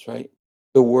ourselves, right?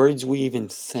 The words we even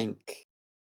think,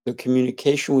 the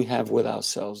communication we have with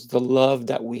ourselves, the love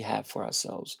that we have for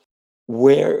ourselves.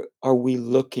 Where are we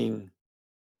looking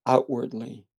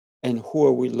outwardly and who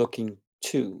are we looking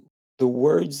to? The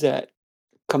words that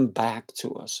come back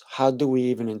to us, how do we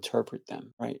even interpret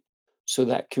them, right? So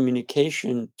that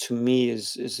communication to me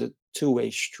is a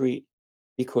two-way street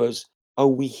because are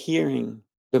we hearing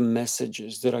the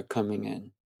messages that are coming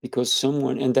in? Because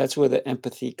someone, and that's where the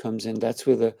empathy comes in, that's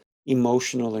where the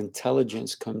emotional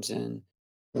intelligence comes in,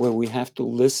 where we have to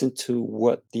listen to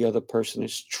what the other person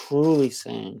is truly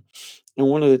saying. And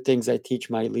one of the things I teach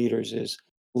my leaders is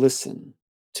listen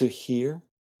to hear,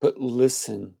 but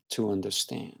listen to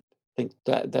understand. I think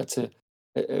that's a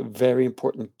very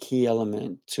important key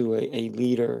element to a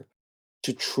leader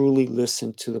to truly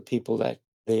listen to the people that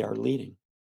they are leading.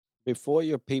 Before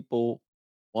your people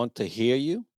want to hear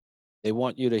you, they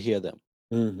want you to hear them.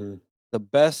 Mhm. The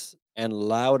best and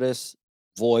loudest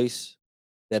voice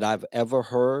that I've ever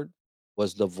heard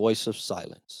was the voice of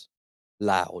silence.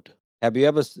 Loud. Have you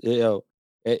ever, eh,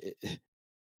 eh,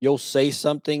 you'll say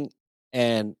something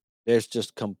and there's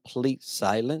just complete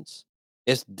silence?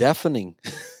 It's deafening.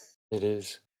 It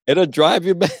is. It'll drive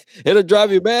you mad. It'll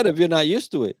drive you mad if you're not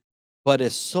used to it. But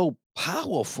it's so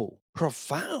powerful,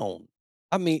 profound.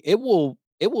 I mean, it will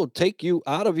take you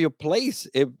out of your place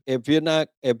if you're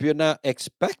not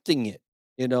expecting it,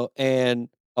 and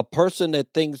a person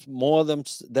that thinks more than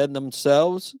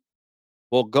themselves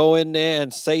will go in there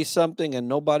and say something and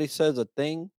nobody says a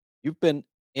thing. You've been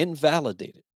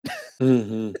invalidated.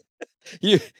 Mhm.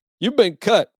 You you've been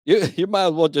cut. You might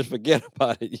as well just forget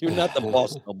about it. You're not the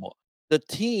boss no more. the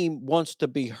team wants to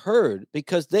be heard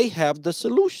because they have the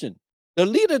solution. The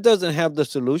leader doesn't have the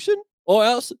solution, or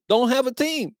else don't have a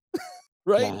team,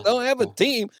 right? Yeah. Don't have a Yeah.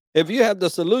 team. If you have the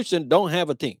solution, don't have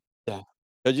a team Yeah.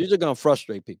 because you're just going to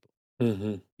frustrate people.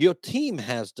 Mhm. Your team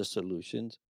has the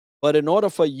solutions, but in order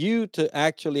for you to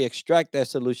actually extract that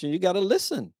solution, you got to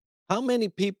listen. How many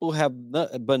people have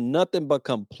been nothing but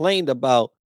complained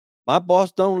about my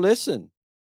boss don't listen?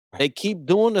 Right. They keep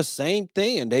doing the same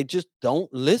thing and they just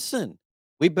don't listen.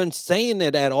 We've been saying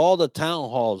it at all the town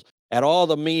halls, at all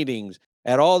the meetings,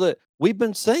 at all the we've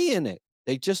been saying it.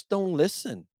 They just don't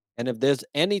listen. And if there's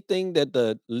anything that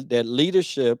that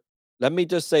leadership, let me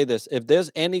just say this, if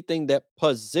there's anything that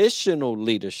positional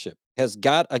leadership has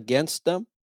got against them,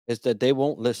 is that they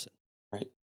won't listen. Right.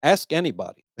 Ask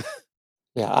anybody.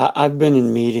 Yeah, I've been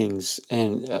in meetings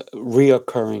and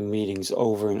reoccurring meetings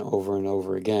over and over and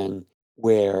over again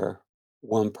where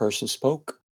one person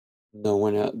spoke, no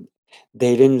one else.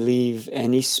 They didn't leave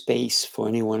any space for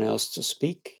anyone else to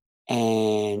speak,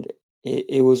 and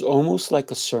it was almost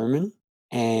like a sermon.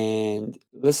 And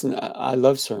listen, I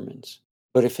love sermons,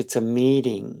 but if it's a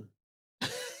meeting,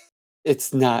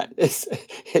 it's not.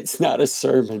 It's not a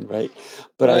sermon, right?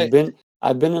 But Right.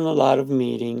 I've been in a lot of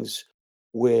meetings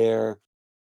where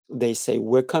they say,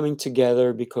 "We're coming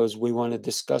together because we wanna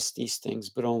discuss these things,"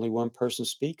 but only one person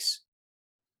speaks.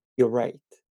 You're right.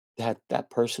 That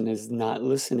person is not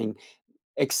listening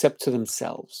except to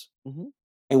themselves. Mhm.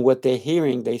 And what they're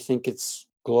hearing, they think it's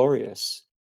glorious.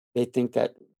 They think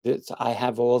that it's I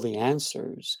have all the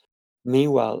answers.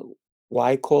 Meanwhile,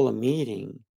 why call a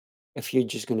meeting if you're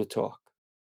just gonna talk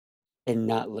and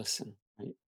not listen,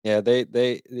 right? Yeah,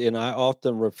 I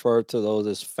often refer to those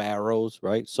as pharaohs,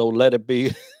 right? So let it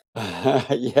be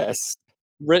Yes.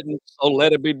 written, so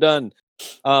let it be done.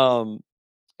 Um,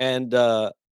 and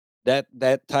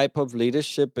that type of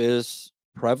leadership is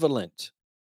prevalent.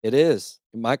 It is.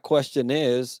 My question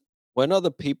is, when are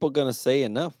the people going to say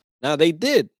enough? Now they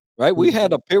did, right? We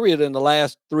had Mhm. a period in the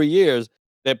last 3 years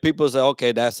that people say,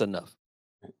 "Okay, that's enough.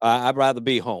 I'd rather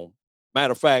be home."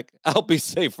 Matter of fact, I'll be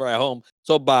safer at home.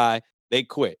 So bye. They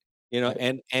quit.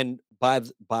 Right. And by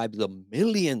by the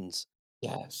millions.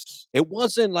 Yes. It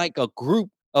wasn't like a group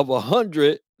of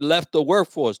 100 left the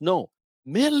workforce. No,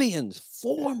 millions, Yeah.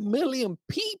 4 million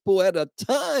people at a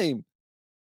time.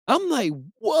 I'm like,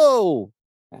 whoa.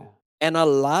 Yeah. And a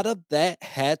lot of that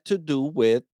had to do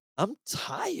with I'm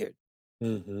tired.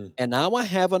 Mhm. And now I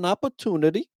have an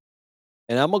opportunity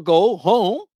and I'm going to go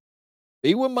home,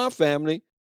 be with my family,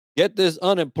 get this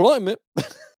unemployment,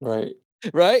 Right.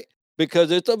 right?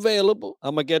 Because it's available.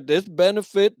 I'm going to get this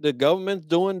benefit. The government's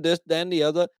doing this, that, and the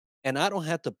other. And I don't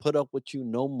have to put up with you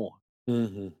no more.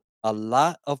 Mhm. A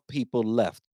lot of people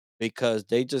left because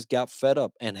they just got fed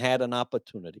up and had an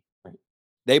opportunity. Right.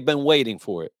 They've been waiting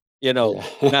for it. You know,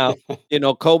 Yeah. now,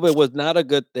 COVID was not a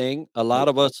good thing. A lot Right.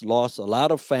 of us lost a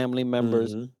lot of family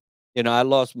members. Mhm. I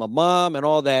lost my mom and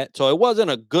all that. So it wasn't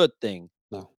a good thing.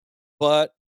 No.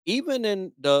 But even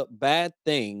in the bad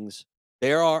things,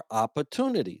 there are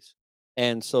opportunities.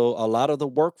 And so a lot of the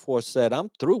workforce said, I'm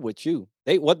through with you.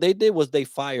 What they did was they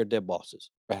fired their bosses.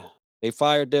 Yeah. They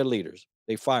fired their leaders.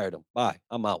 They fired them. Bye.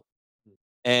 I'm out.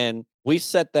 And we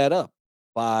set that up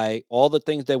by all the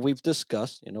things that we've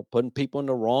discussed, putting people in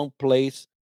the wrong place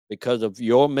because of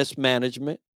your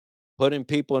mismanagement, putting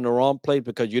people in the wrong place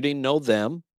because you didn't know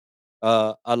them,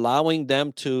 allowing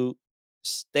them to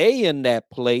stay in that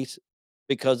place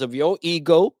because of your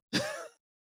ego,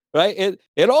 right?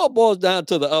 It all boils down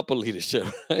to the upper leadership,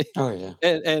 right? Oh, yeah.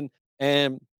 And and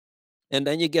and and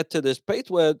then you get to this place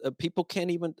where people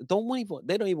can't even they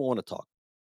don't even want to talk.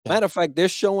 Yeah. Matter of fact, they're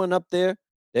showing up there,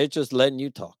 they're just letting you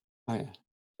talk Oh, yeah.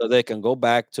 so they can go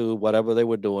back to whatever they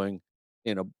were doing,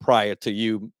 prior to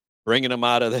you bringing them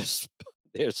out of their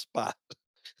their spot.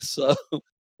 So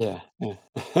Yeah. Yeah.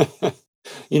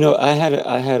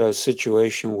 I had a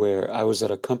situation where I was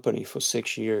at a company for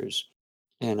 6 years,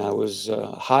 and I was,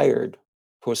 hired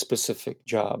for a specific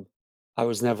job. I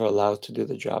was never allowed to do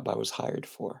the job I was hired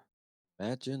for.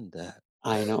 imagine that.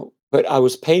 I know, but I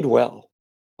was paid well.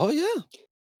 Oh yeah,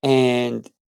 And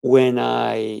when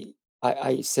I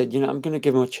said, "I'm gonna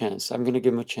give him a chance. I'm gonna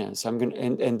give him a chance. I'm gonna,"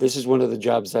 and this is one of the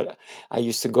jobs that I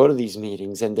used to go to these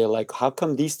meetings, and they're like, "How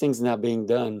come these things not being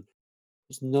done?"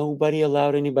 'Cause nobody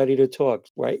allowed anybody to talk,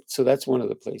 right? So that's one of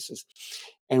the places.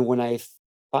 And when I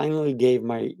finally gave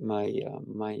my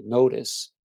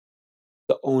notice,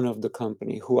 the owner of the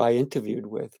company, who I interviewed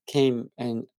with, came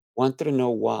and wanted to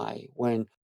know why when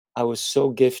I was so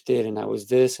gifted and I was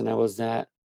this and I was that.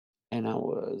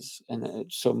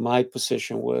 So my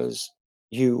position was,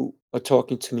 "You are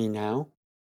talking to me now?"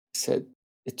 I said,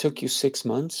 it took you 6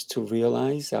 months to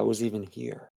realize I was even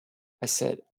here. I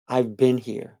said, I've been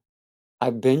here.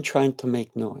 I've been trying to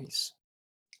make noise.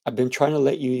 I've been trying to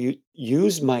let you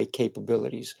use my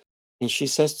capabilities. And she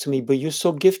says to me, but you're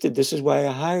so gifted. This is why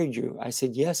I hired you. I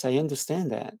said, yes, I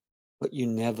understand that. But you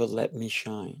never let me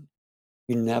shine.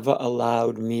 You never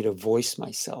allowed me to voice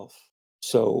myself.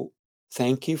 So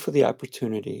thank you for the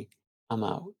opportunity. I'm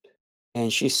out.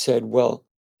 And she said, well,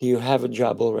 do you have a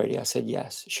job already? I said,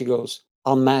 yes. She goes,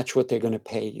 I'll match what they're going to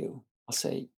pay you. I'll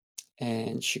say,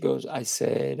 and she goes, I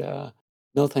said,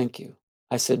 no, thank you.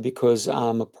 I said, because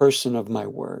I'm a person of my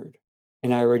word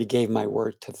and I already gave my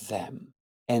word to them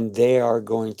and they are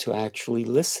going to actually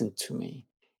listen to me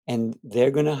and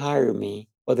they're going to hire me,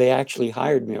 or they actually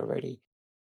hired me already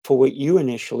for what you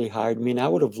initially hired me. And I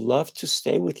would have loved to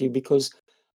stay with you because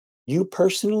you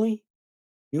personally,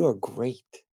 you are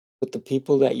great. But the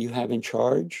people that you have in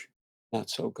charge, not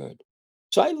so good.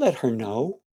 So I let her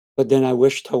know, but then I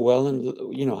wished her well and,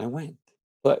 I went.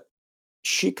 But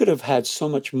she could have had so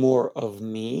much more of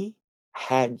me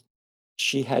had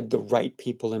she had the right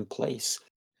people in place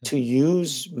to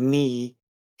use me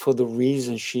for the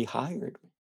reason she hired me.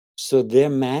 So their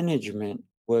management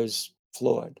was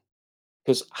flawed.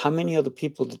 Because how many other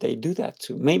people did they do that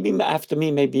to? Maybe after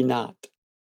me, maybe not.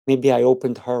 Maybe I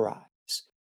opened her eyes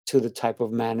to the type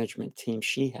of management team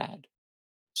she had.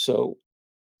 So,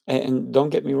 and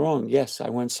don't get me wrong, yes, I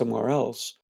went somewhere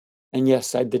else. And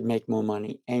yes, I did make more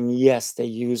money. And yes, they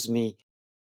used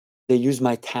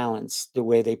my talents the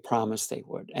way they promised they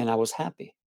would. And I was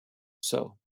happy.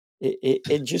 So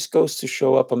it just goes to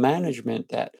show up a management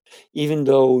that even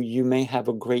though you may have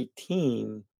a great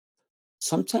team,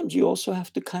 sometimes you also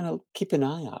have to kind of keep an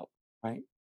eye out, right?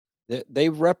 They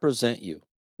represent you,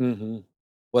 Mhm.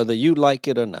 whether you like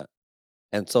it or not.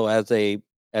 And so as a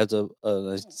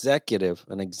an executive,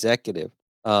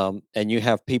 and you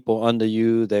have people under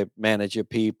you that manage your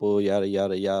people, yada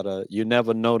yada yada. You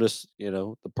never notice,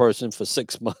 the person for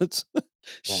 6 months.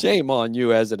 Yeah. Shame on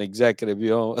you as an executive. You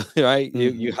know, right?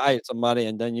 You Mhm. hired somebody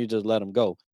and then you just let them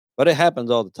go. But it happens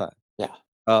all the time.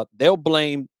 Yeah. They'll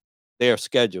blame their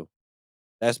schedule.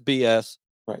 That's BS.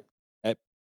 Right.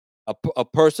 A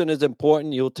person is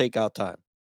important, you'll take out time.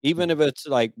 Even Mhm. if it's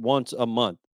like once a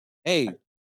month. "Hey, Right.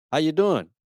 how you doing?"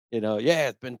 "Yeah,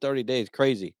 it's been 30 days,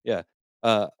 crazy." "Yeah.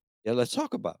 Uh, yeah, let's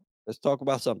talk about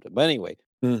something." But anyway,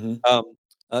 Mhm.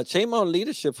 um, shame on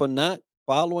leadership for not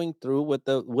following through with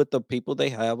the people they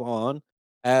have on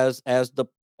as the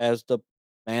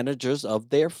managers of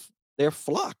their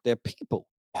flock, their people,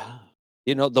 Yeah.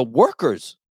 the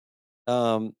workers.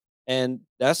 Um, and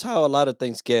that's how a lot of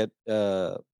things get,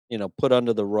 put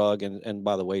under the rug and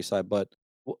by the wayside. But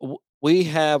we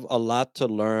have a lot to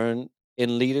learn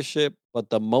in leadership. But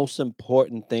the most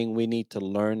important thing we need to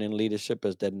learn in leadership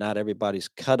is that not everybody's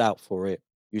cut out for it.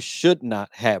 You should not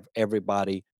have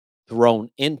everybody thrown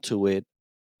into it.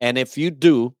 And if you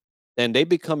do, then they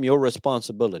become your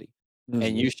responsibility. And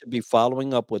Mhm. you should be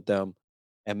following up with them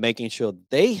and making sure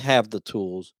they have the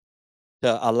tools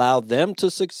to allow them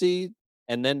to succeed,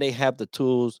 and then they have the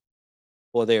tools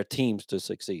for their teams to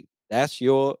succeed. That's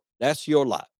your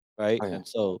lot, right? Oh, yeah. And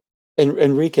so And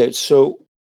Enrique, so,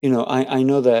 I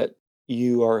know that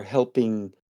you are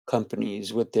helping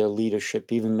companies with their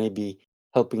leadership, even maybe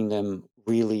helping them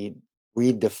really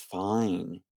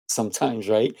redefine sometimes,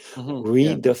 right? yeah.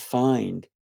 Redefined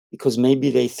because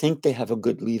maybe they think they have a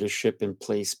good leadership in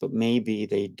place, but maybe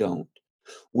they don't.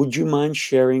 Would you mind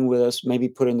sharing with us, maybe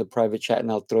put in the private chat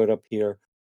and I'll throw it up here,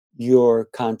 your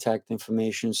contact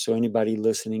information so anybody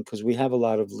listening, because we have a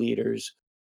lot of leaders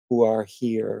who are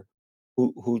here,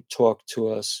 who talk to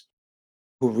us,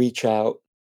 who reach out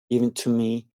even to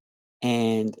me,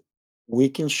 and we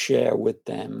can share with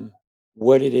them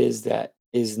what it is that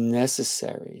is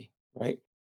necessary, right?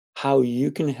 How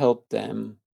you can help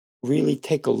them really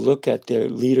take a look at their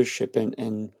leadership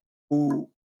and who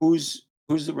who's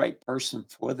the right person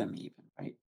for them even,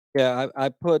 right? Yeah, I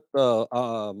put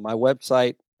my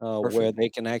website where Perfect. they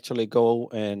can actually go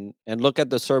and look at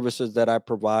the services that I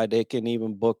provide. They can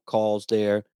even book calls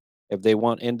there if they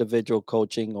want individual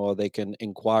coaching, or they can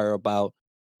inquire about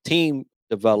team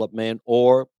development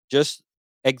or just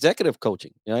executive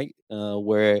coaching, right?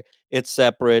 Where it's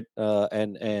separate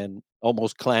and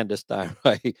almost clandestine,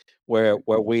 right? Where Right.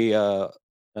 where we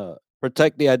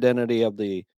protect the identity of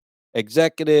the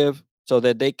executive so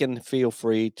that they can feel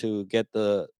free to get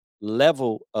the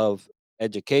level of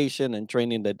education and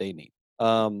training that they need.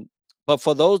 But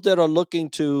for those that are looking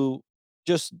to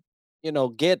just,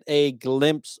 get a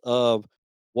glimpse of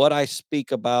what I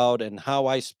speak about and how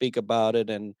I speak about it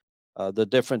and the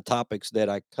different topics that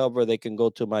I cover, they can go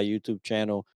to my YouTube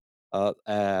channel.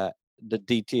 the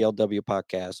DTLW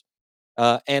podcast.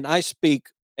 And I speak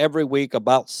every week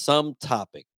about some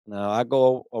topic. Now, I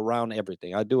go around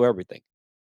everything, I do everything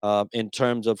in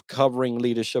terms of covering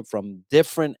leadership from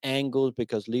different angles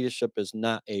because leadership is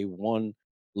not a one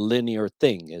linear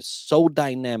thing. It's so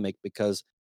dynamic because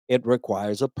it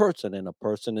requires a person, and a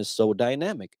person is so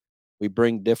dynamic. We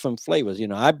bring different flavors.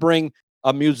 I bring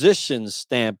a musician's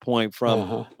standpoint from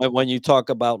Uh-huh. when you talk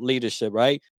about leadership,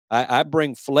 right? I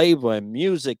bring flavor and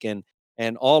music and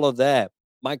all of that.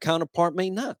 My counterpart may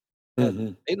not. Uh,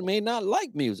 Mhm. They may not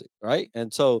like music, right?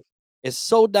 And so it's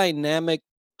so dynamic.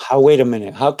 How wait a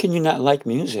minute, how can you not like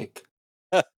music?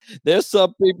 There's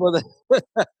some people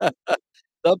that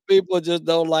some people just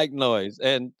don't like noise,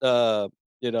 and,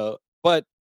 but,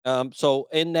 so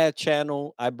in that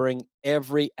channel, I bring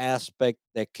every aspect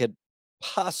that could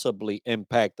possibly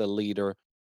impact a leader,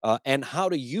 and how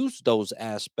to use those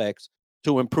aspects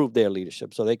to improve their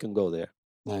leadership, so they can go there.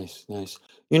 Nice, nice.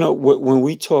 When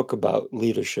we talk about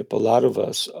leadership, a lot of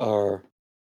us are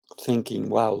thinking,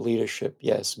 wow, leadership,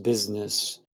 yes,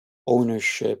 business,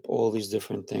 ownership, all these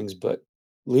different things, but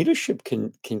leadership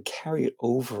can carry it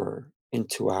over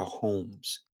into our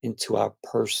homes, into our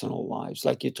personal lives,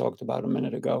 like you talked about a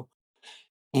minute ago.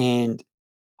 And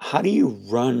how do you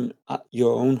run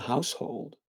your own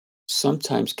household?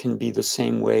 Sometimes can be the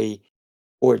same way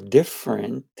or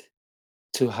different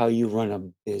to how you run a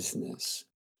business.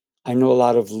 I know a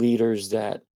lot of leaders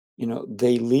that,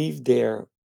 they leave their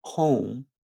home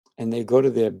and they go to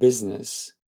their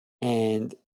business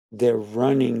and they're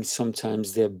running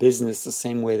sometimes their business the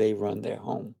same way they run their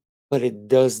home, but it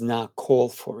does not call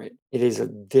for it. It is a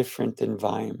different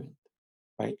environment,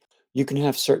 right? You can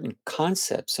have certain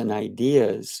concepts and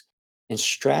ideas and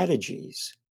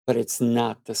strategies, but it's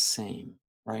not the same,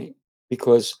 right?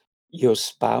 Because your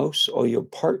spouse or your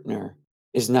partner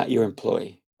is not your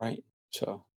employee, right?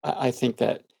 So I think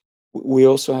that we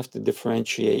also have to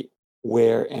differentiate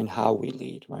where and how we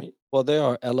lead, right? Well, there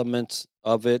are elements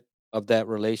of it, of that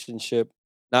relationship.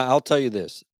 Now, I'll tell you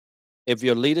this, if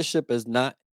your leadership is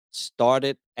not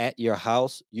started at your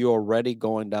house, you're already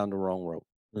going down the wrong road.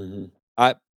 Hmm.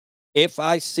 I If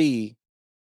I see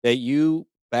that you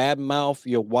badmouth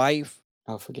your wife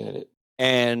I'll forget it.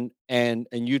 and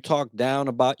you talk down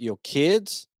about your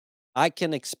kids, I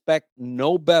can expect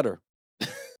no better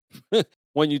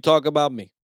when you talk about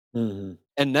me. Hmm.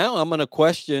 And now I'm going to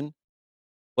question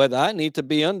whether I need to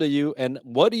be under you and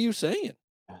what are you saying?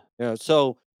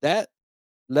 So that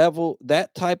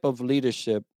type of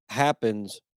leadership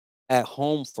happens at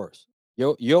home first.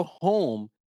 Your home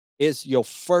is your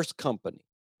first company.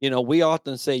 We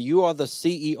often say you are the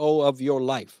CEO of your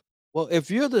life. Well,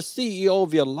 if you're the CEO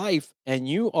of your life and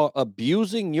you are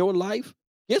abusing your life,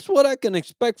 guess what I can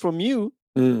expect from you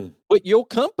Mm, with your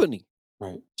company?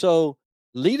 right. So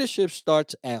leadership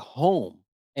starts at home,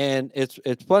 and it's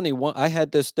funny. I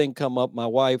had this thing come up. My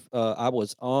wife, I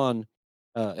was on.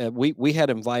 And we had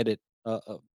invited.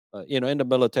 In the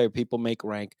military, people make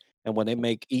rank, and when they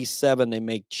make E7, they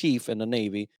make chief in the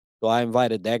Navy. So I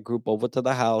invited that group over to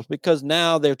the house because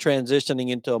now they're transitioning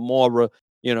into a more,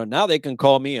 now they can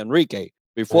call me Enrique.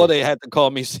 Before Right. they had to call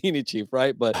me senior chief,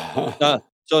 right? But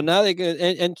so now they can,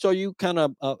 and so you kind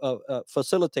of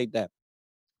facilitate that.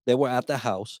 They were at the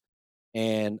house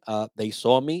and they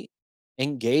saw me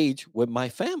engage with my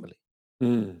family.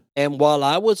 Mm. And while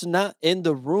I was not in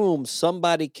the room,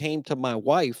 somebody came to my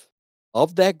wife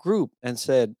of that group and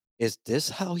said, "Is this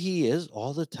how he is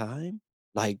all the time?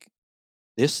 Like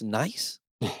this nice?"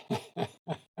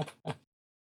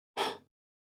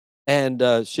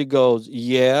 And she goes,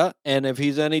 "Yeah. And if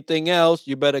he's anything else,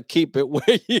 you better keep it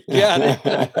where you got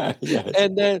it." Yes.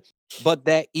 And then, but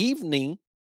that evening,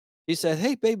 he said,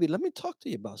 "Hey, baby, let me talk to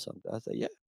you about something." I said, "Yeah,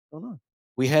 what's going on?"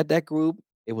 We had that group.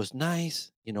 It was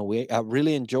nice. I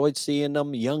really enjoyed seeing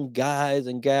them, young guys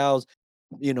and gals,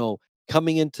 you know,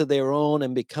 coming into their own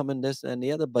and becoming this and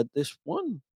the other. But this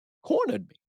one cornered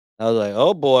me. I was like,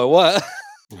 "Oh boy, what?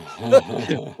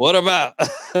 What about?"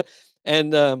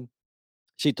 And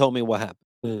she told me what happened,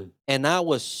 Mm, and I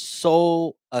was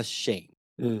mm,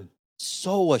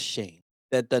 so ashamed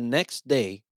that the next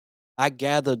day I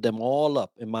gathered them all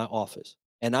up in my office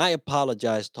and I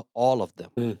apologized to all of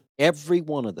them, mm. every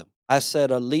one of them. I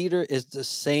said, a leader is the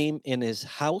same in his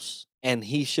house and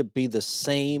he should be the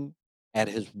same at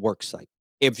his work site.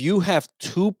 If you have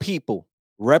two people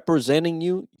representing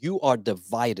you, you are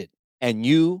divided and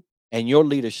you and your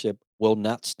leadership will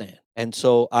not stand. And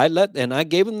so I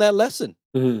gave him that lesson.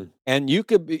 Mm. And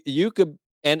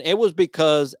and it was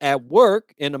because at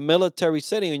work in a military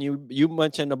setting, and you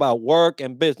mentioned about work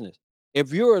and business.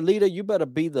 If you're a leader, you better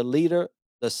be the leader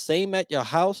the same at your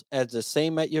house as the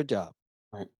same at your job.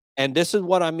 Right. And this is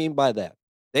what I mean by that.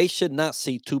 They should not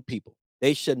see 2 people.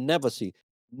 They should never see.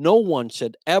 No one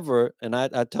should ever, and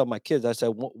I tell my kids, I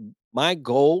said, My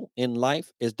goal in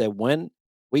life is that when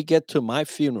we get to my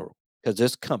funeral, because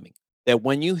it's coming, that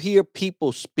when you hear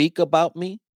people speak about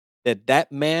me, that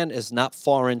that man is not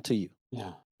foreign to you.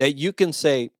 Yeah. That you can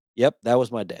say, "Yep, that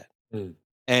was my dad." Mm.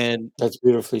 And That's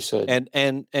beautifully said.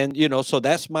 so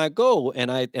that's my goal,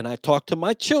 and I talk to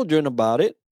my children about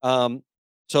it,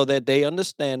 so that they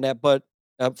understand that. But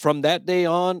from that day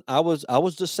on, I was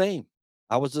the same.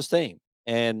 I was the same,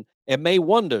 and it made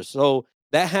wonders. So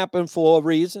that happened for a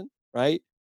reason, right?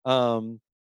 Um,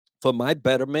 for my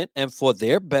betterment and for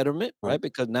their betterment, Right. right?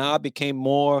 Because now I became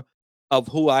more of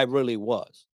who I really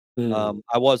was. Mm.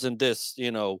 I wasn't this,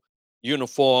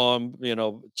 uniform,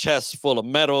 chest full of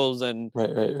medals and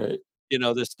Right, right, right.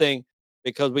 this thing,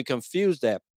 because we confuse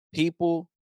that. People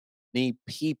need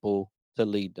people to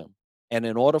lead them. And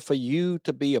in order for you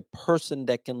to be a person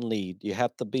that can lead, you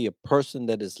have to be a person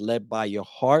that is led by your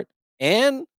heart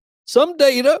and some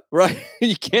data, right?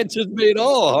 You can't just be it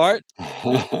all heart.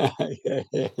 Yeah,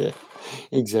 yeah, yeah.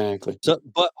 Exactly. So,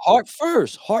 but heart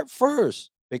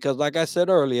first, because like I said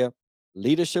earlier,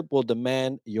 leadership will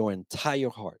demand your entire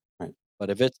heart. Right, But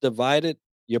if it's divided,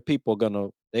 your people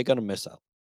they're gonna miss out.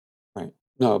 right.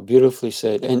 No, beautifully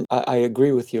said. And I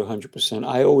agree with you 100%.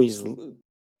 I always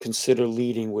consider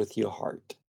leading with your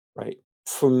heart, right?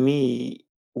 For me,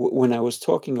 when I was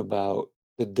talking about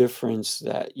the difference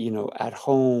that, at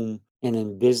home and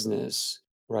in business,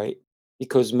 right?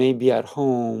 Because maybe at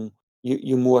home,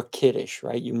 you're more kiddish,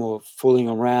 right? You're more fooling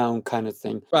around kind of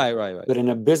thing. Right, right, right. But in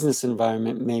a business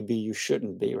environment, maybe you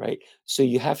shouldn't be, right? So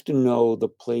you have to know the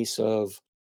place of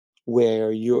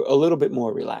where you're a little bit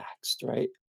more relaxed, right?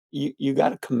 You got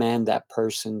to command that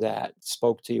person that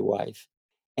spoke to your wife,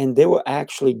 and they were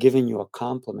actually giving you a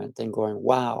compliment and going,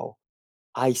 "Wow,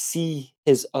 I see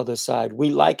his other side.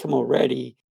 We like him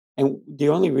already." And the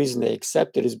only reason they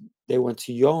accepted is they went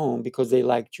to your home because they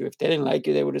liked you. If they didn't like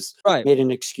you, they would have Right, made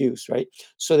an excuse, right?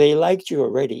 So they liked you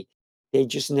already. They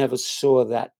just never saw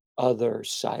that other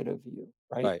side of you,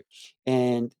 right? right.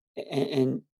 And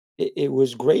it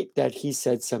was great that he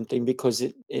said something because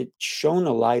it shone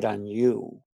a light on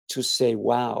you to say,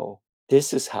 "Wow,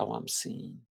 this is how I'm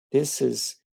seen. This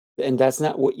is," and that's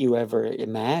not what you ever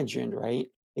imagined, right?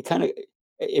 It kinda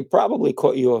it probably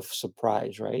caught you off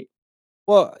surprise, right?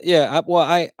 Well, yeah,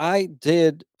 I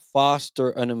did foster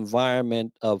an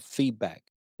environment of feedback,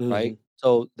 right? Mhm.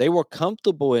 So they were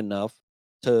comfortable enough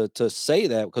to say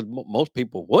that because most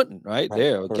people wouldn't, right? Right,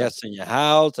 They're a correct. guest in your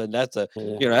house, and Yeah,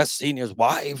 yeah. that's senior's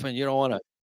wife, and you don't want to,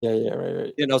 Yeah, yeah,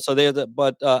 right, right. so there's a,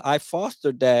 but I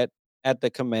fostered that at the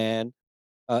command.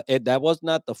 That was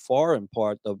not the foreign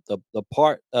part. The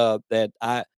part that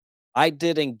I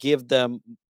didn't give them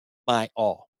my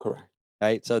all. Correct.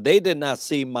 Right? So they did not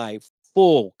see my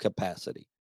full capacity,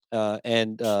 uh,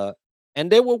 and uh,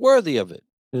 and they were worthy of it.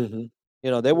 Mhm.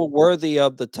 They were worthy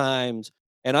of the times.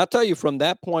 And I'll tell you, from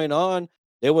that point on,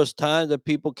 there was times that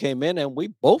people came in and we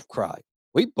both cried.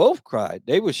 We both cried.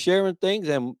 They were sharing things,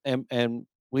 and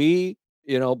we,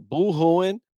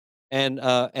 boo-hooing, and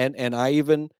I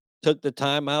even took the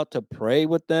time out to pray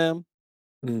with them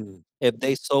Mm. if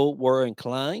they so were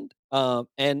inclined.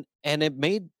 And it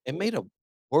made a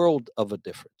world of a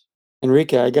difference.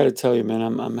 Enrique, I gotta tell you, man,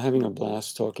 I'm having a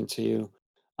blast talking to you.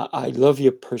 I love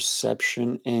your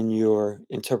perception and your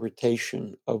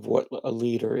interpretation of what a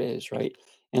leader is, right?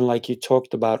 And like you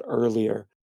talked about earlier,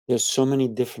 there's so many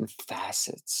different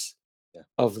facets Yeah.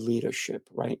 of leadership,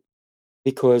 right?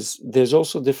 Because there's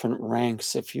also different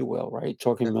ranks, if you will, right? Yeah.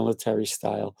 Talking military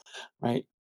style, right?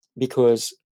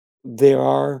 Because there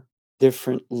are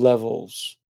different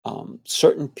levels.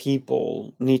 Certain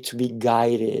people need to be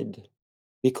guided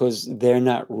because they're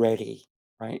not ready,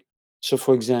 right? So,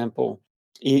 for example,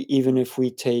 even if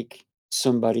we take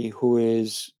somebody who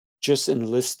is just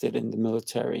enlisted in the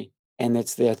military and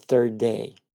it's their third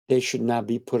day, they should not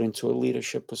be put into a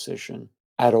leadership position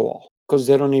at all because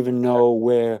they don't even know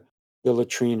where the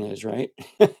latrine is, right?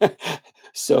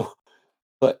 So,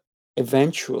 but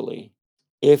eventually,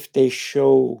 if they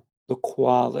show the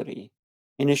quality,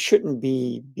 and it shouldn't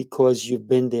be because you've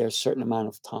been there a certain amount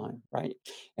of time, right?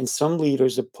 And some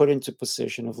leaders are put into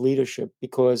position of leadership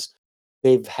because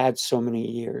they've had so many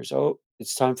years. Oh,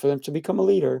 it's time for them to become a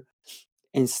leader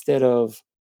instead of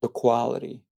the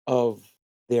quality of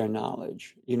their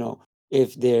knowledge.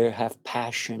 If they have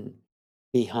passion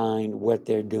behind what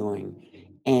they're doing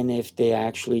and if they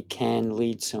actually can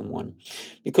lead someone.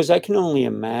 Because I can only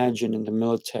imagine in the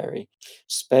military,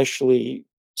 especially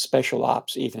special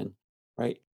ops, even,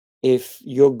 right? if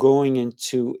you're going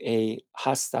into a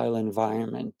hostile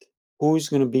environment, who's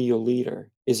going to be your leader?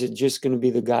 Is it just going to be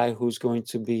the guy who's going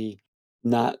to be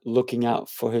not looking out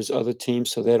for his other team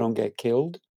so they don't get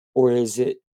killed? Or is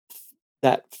it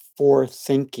that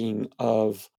forethinking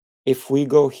of, if we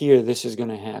go here, this is going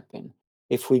to happen.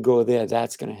 If we go there,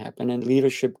 that's going to happen. And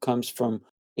leadership comes from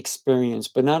experience,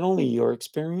 but not only your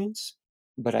experience,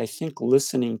 but I think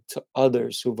listening to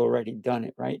others who've already done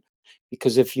it, right?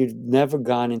 Because if you've never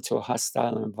gone into a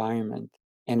hostile environment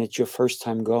and it's your first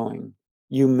time going,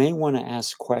 you may want to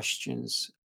ask questions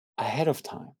ahead of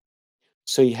time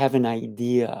so you have an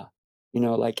idea.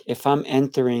 Like if I'm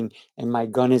entering and my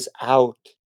gun is out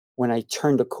when I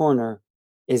turn the corner,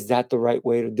 is that the right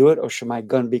way to do it? Or should my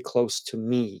gun be close to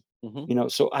me?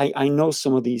 Mhm. So I know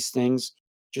some of these things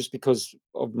just because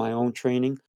of my own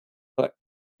training. But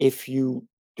if you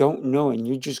don't know and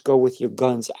you just go with your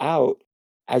guns out,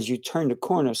 as you turn the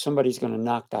corner, somebody's going to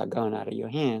knock that gun out of your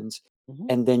hands, Mhm.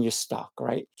 and then you're stuck,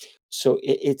 right? So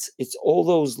it's all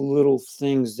those little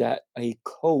things that a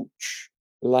coach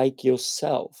like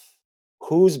yourself,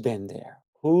 who's been there,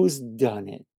 who's done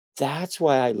it. That's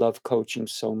why I love coaching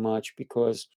so much,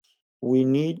 because we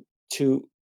need to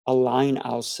align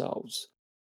ourselves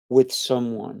with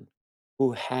someone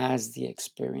who has the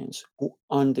experience, who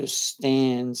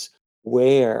understands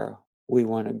where we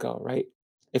want to go, right?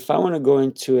 If I want to go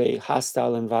into a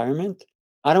hostile environment,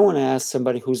 I don't want to ask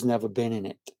somebody who's never been in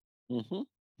it. Mhm.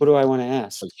 Who do I want to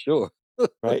ask, For sure.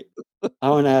 right? I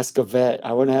want to ask a vet.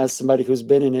 I want to ask somebody who's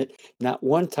been in it not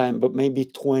one time, but maybe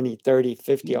 20, 30,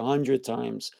 50, 100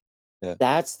 times. Yeah.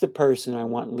 That's the person I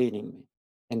want leading me.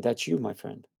 And that's you, my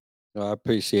friend. No, I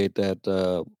appreciate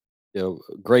that,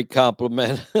 great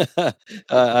compliment.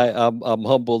 I'm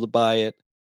humbled by it,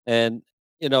 and,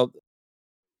 you know,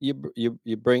 you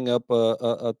bring up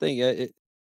a thing,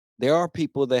 there are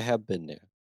people that have been there.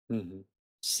 Hmm.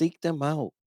 Seek them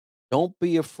out. Don't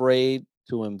be afraid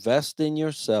to invest in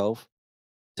yourself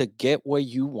to get where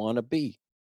you wanna be,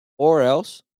 or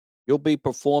else you'll be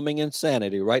performing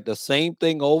insanity, right? The same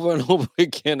thing over and over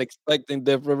again, expecting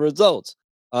different results.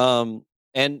 And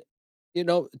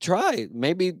try it.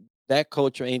 Maybe that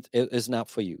culture ain't is not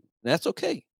for you. That's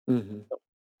okay. Hmm.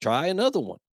 Try another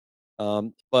one.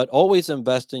 But always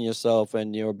invest in yourself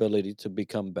and your ability to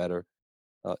become better.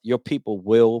 Your people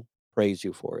will praise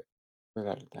you for it.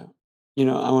 Without a doubt.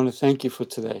 I want to thank you for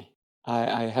today.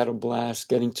 I had a blast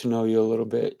getting to know you a little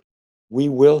bit. We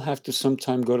will have to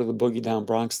sometime go to the Boogie Down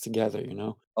Bronx together.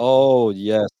 Oh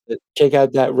yes. Check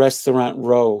out that restaurant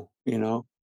row.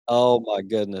 Oh my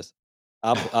goodness.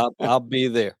 I'll be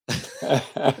there.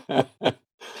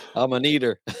 I'm an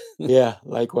eater. Yeah,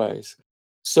 likewise.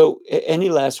 So, any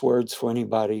last words for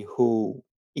anybody who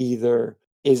either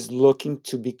is looking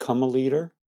to become a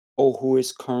leader or who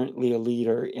is currently a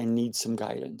leader and needs some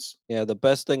guidance? Yeah, the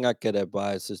best thing I could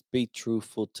advise is be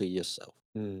truthful to yourself.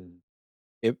 Mm,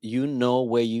 If you know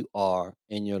where you are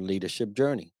in your leadership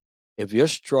journey, if you're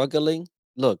struggling,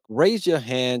 look, raise your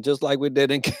hand just like we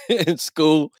did in, in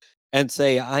school and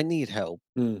say, I need help.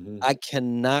 mhm, I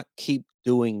cannot keep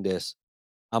doing this.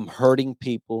 I'm hurting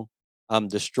people. I'm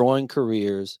destroying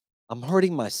careers. I'm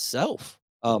hurting myself.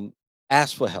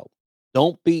 Ask for help.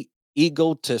 Don't be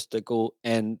egotistical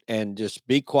and just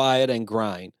be quiet and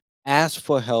grind. Ask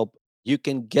for help. You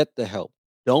can get the help.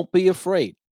 Don't be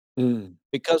afraid. mm,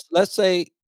 Because let's say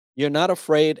you're not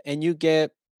afraid and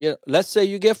let's say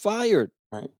you get fired.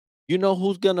 right. You know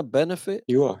who's gonna benefit?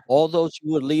 You are. All those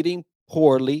you were leading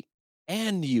poorly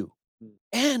and you Mm,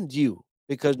 and you,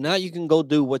 because now you can go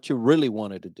do what you really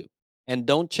wanted to do. And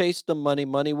don't chase the money.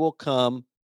 Money will come.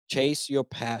 Chase your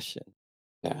passion.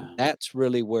 yeah, That's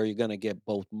really where you're gonna get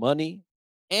both money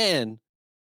and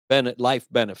life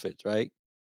benefits, right?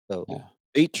 So yeah,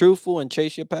 be truthful and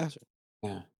chase your passion.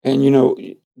 yeah.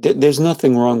 And there's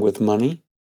nothing wrong with money.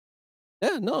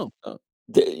 Yeah, no, no,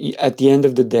 At the end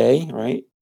of the day, right?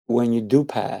 When you do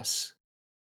pass,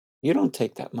 you don't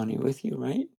take that money with you,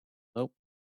 right? nope.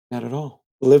 Not at all.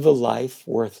 Live a life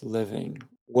worth living,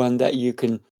 one that you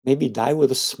can maybe die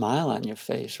with a smile on your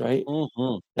face, right?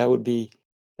 Mhm. That would be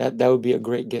that would be a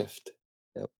great gift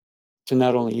Yep. to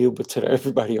not only you, but to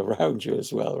everybody around you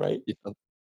as well, right? Yep.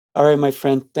 All right, my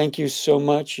friend, thank you so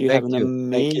much. You have Thank an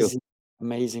you. Thank you. amazing,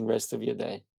 amazing rest of your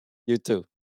day. You too.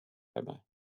 Bye-bye.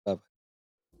 Bye.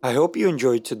 I hope you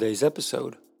enjoyed today's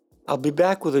episode. I'll be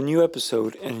back with a new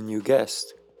episode and a new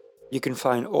guest. You can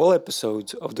find all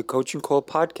episodes of the Coaching Call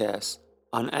podcast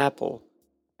on Apple,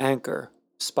 Anchor,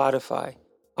 Spotify,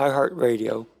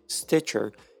 iHeartRadio,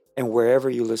 Stitcher, and wherever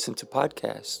you listen to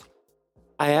podcasts.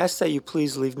 I ask that you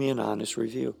please leave me an honest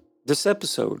review. This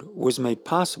episode was made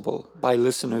possible by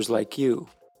listeners like you.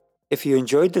 If you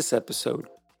enjoyed this episode,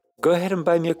 go ahead and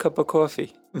buy me a cup of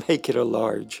coffee. Make it a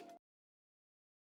large.